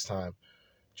until next time,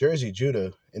 Jersey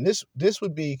Judah, and this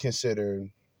would be considered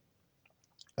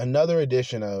another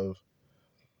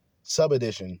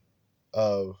sub-edition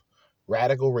of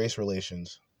Radical Race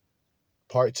Relations,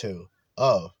 Part 2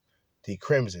 of the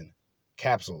Crimson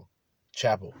Capsule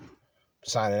Chapel.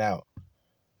 Signing out.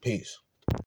 Peace.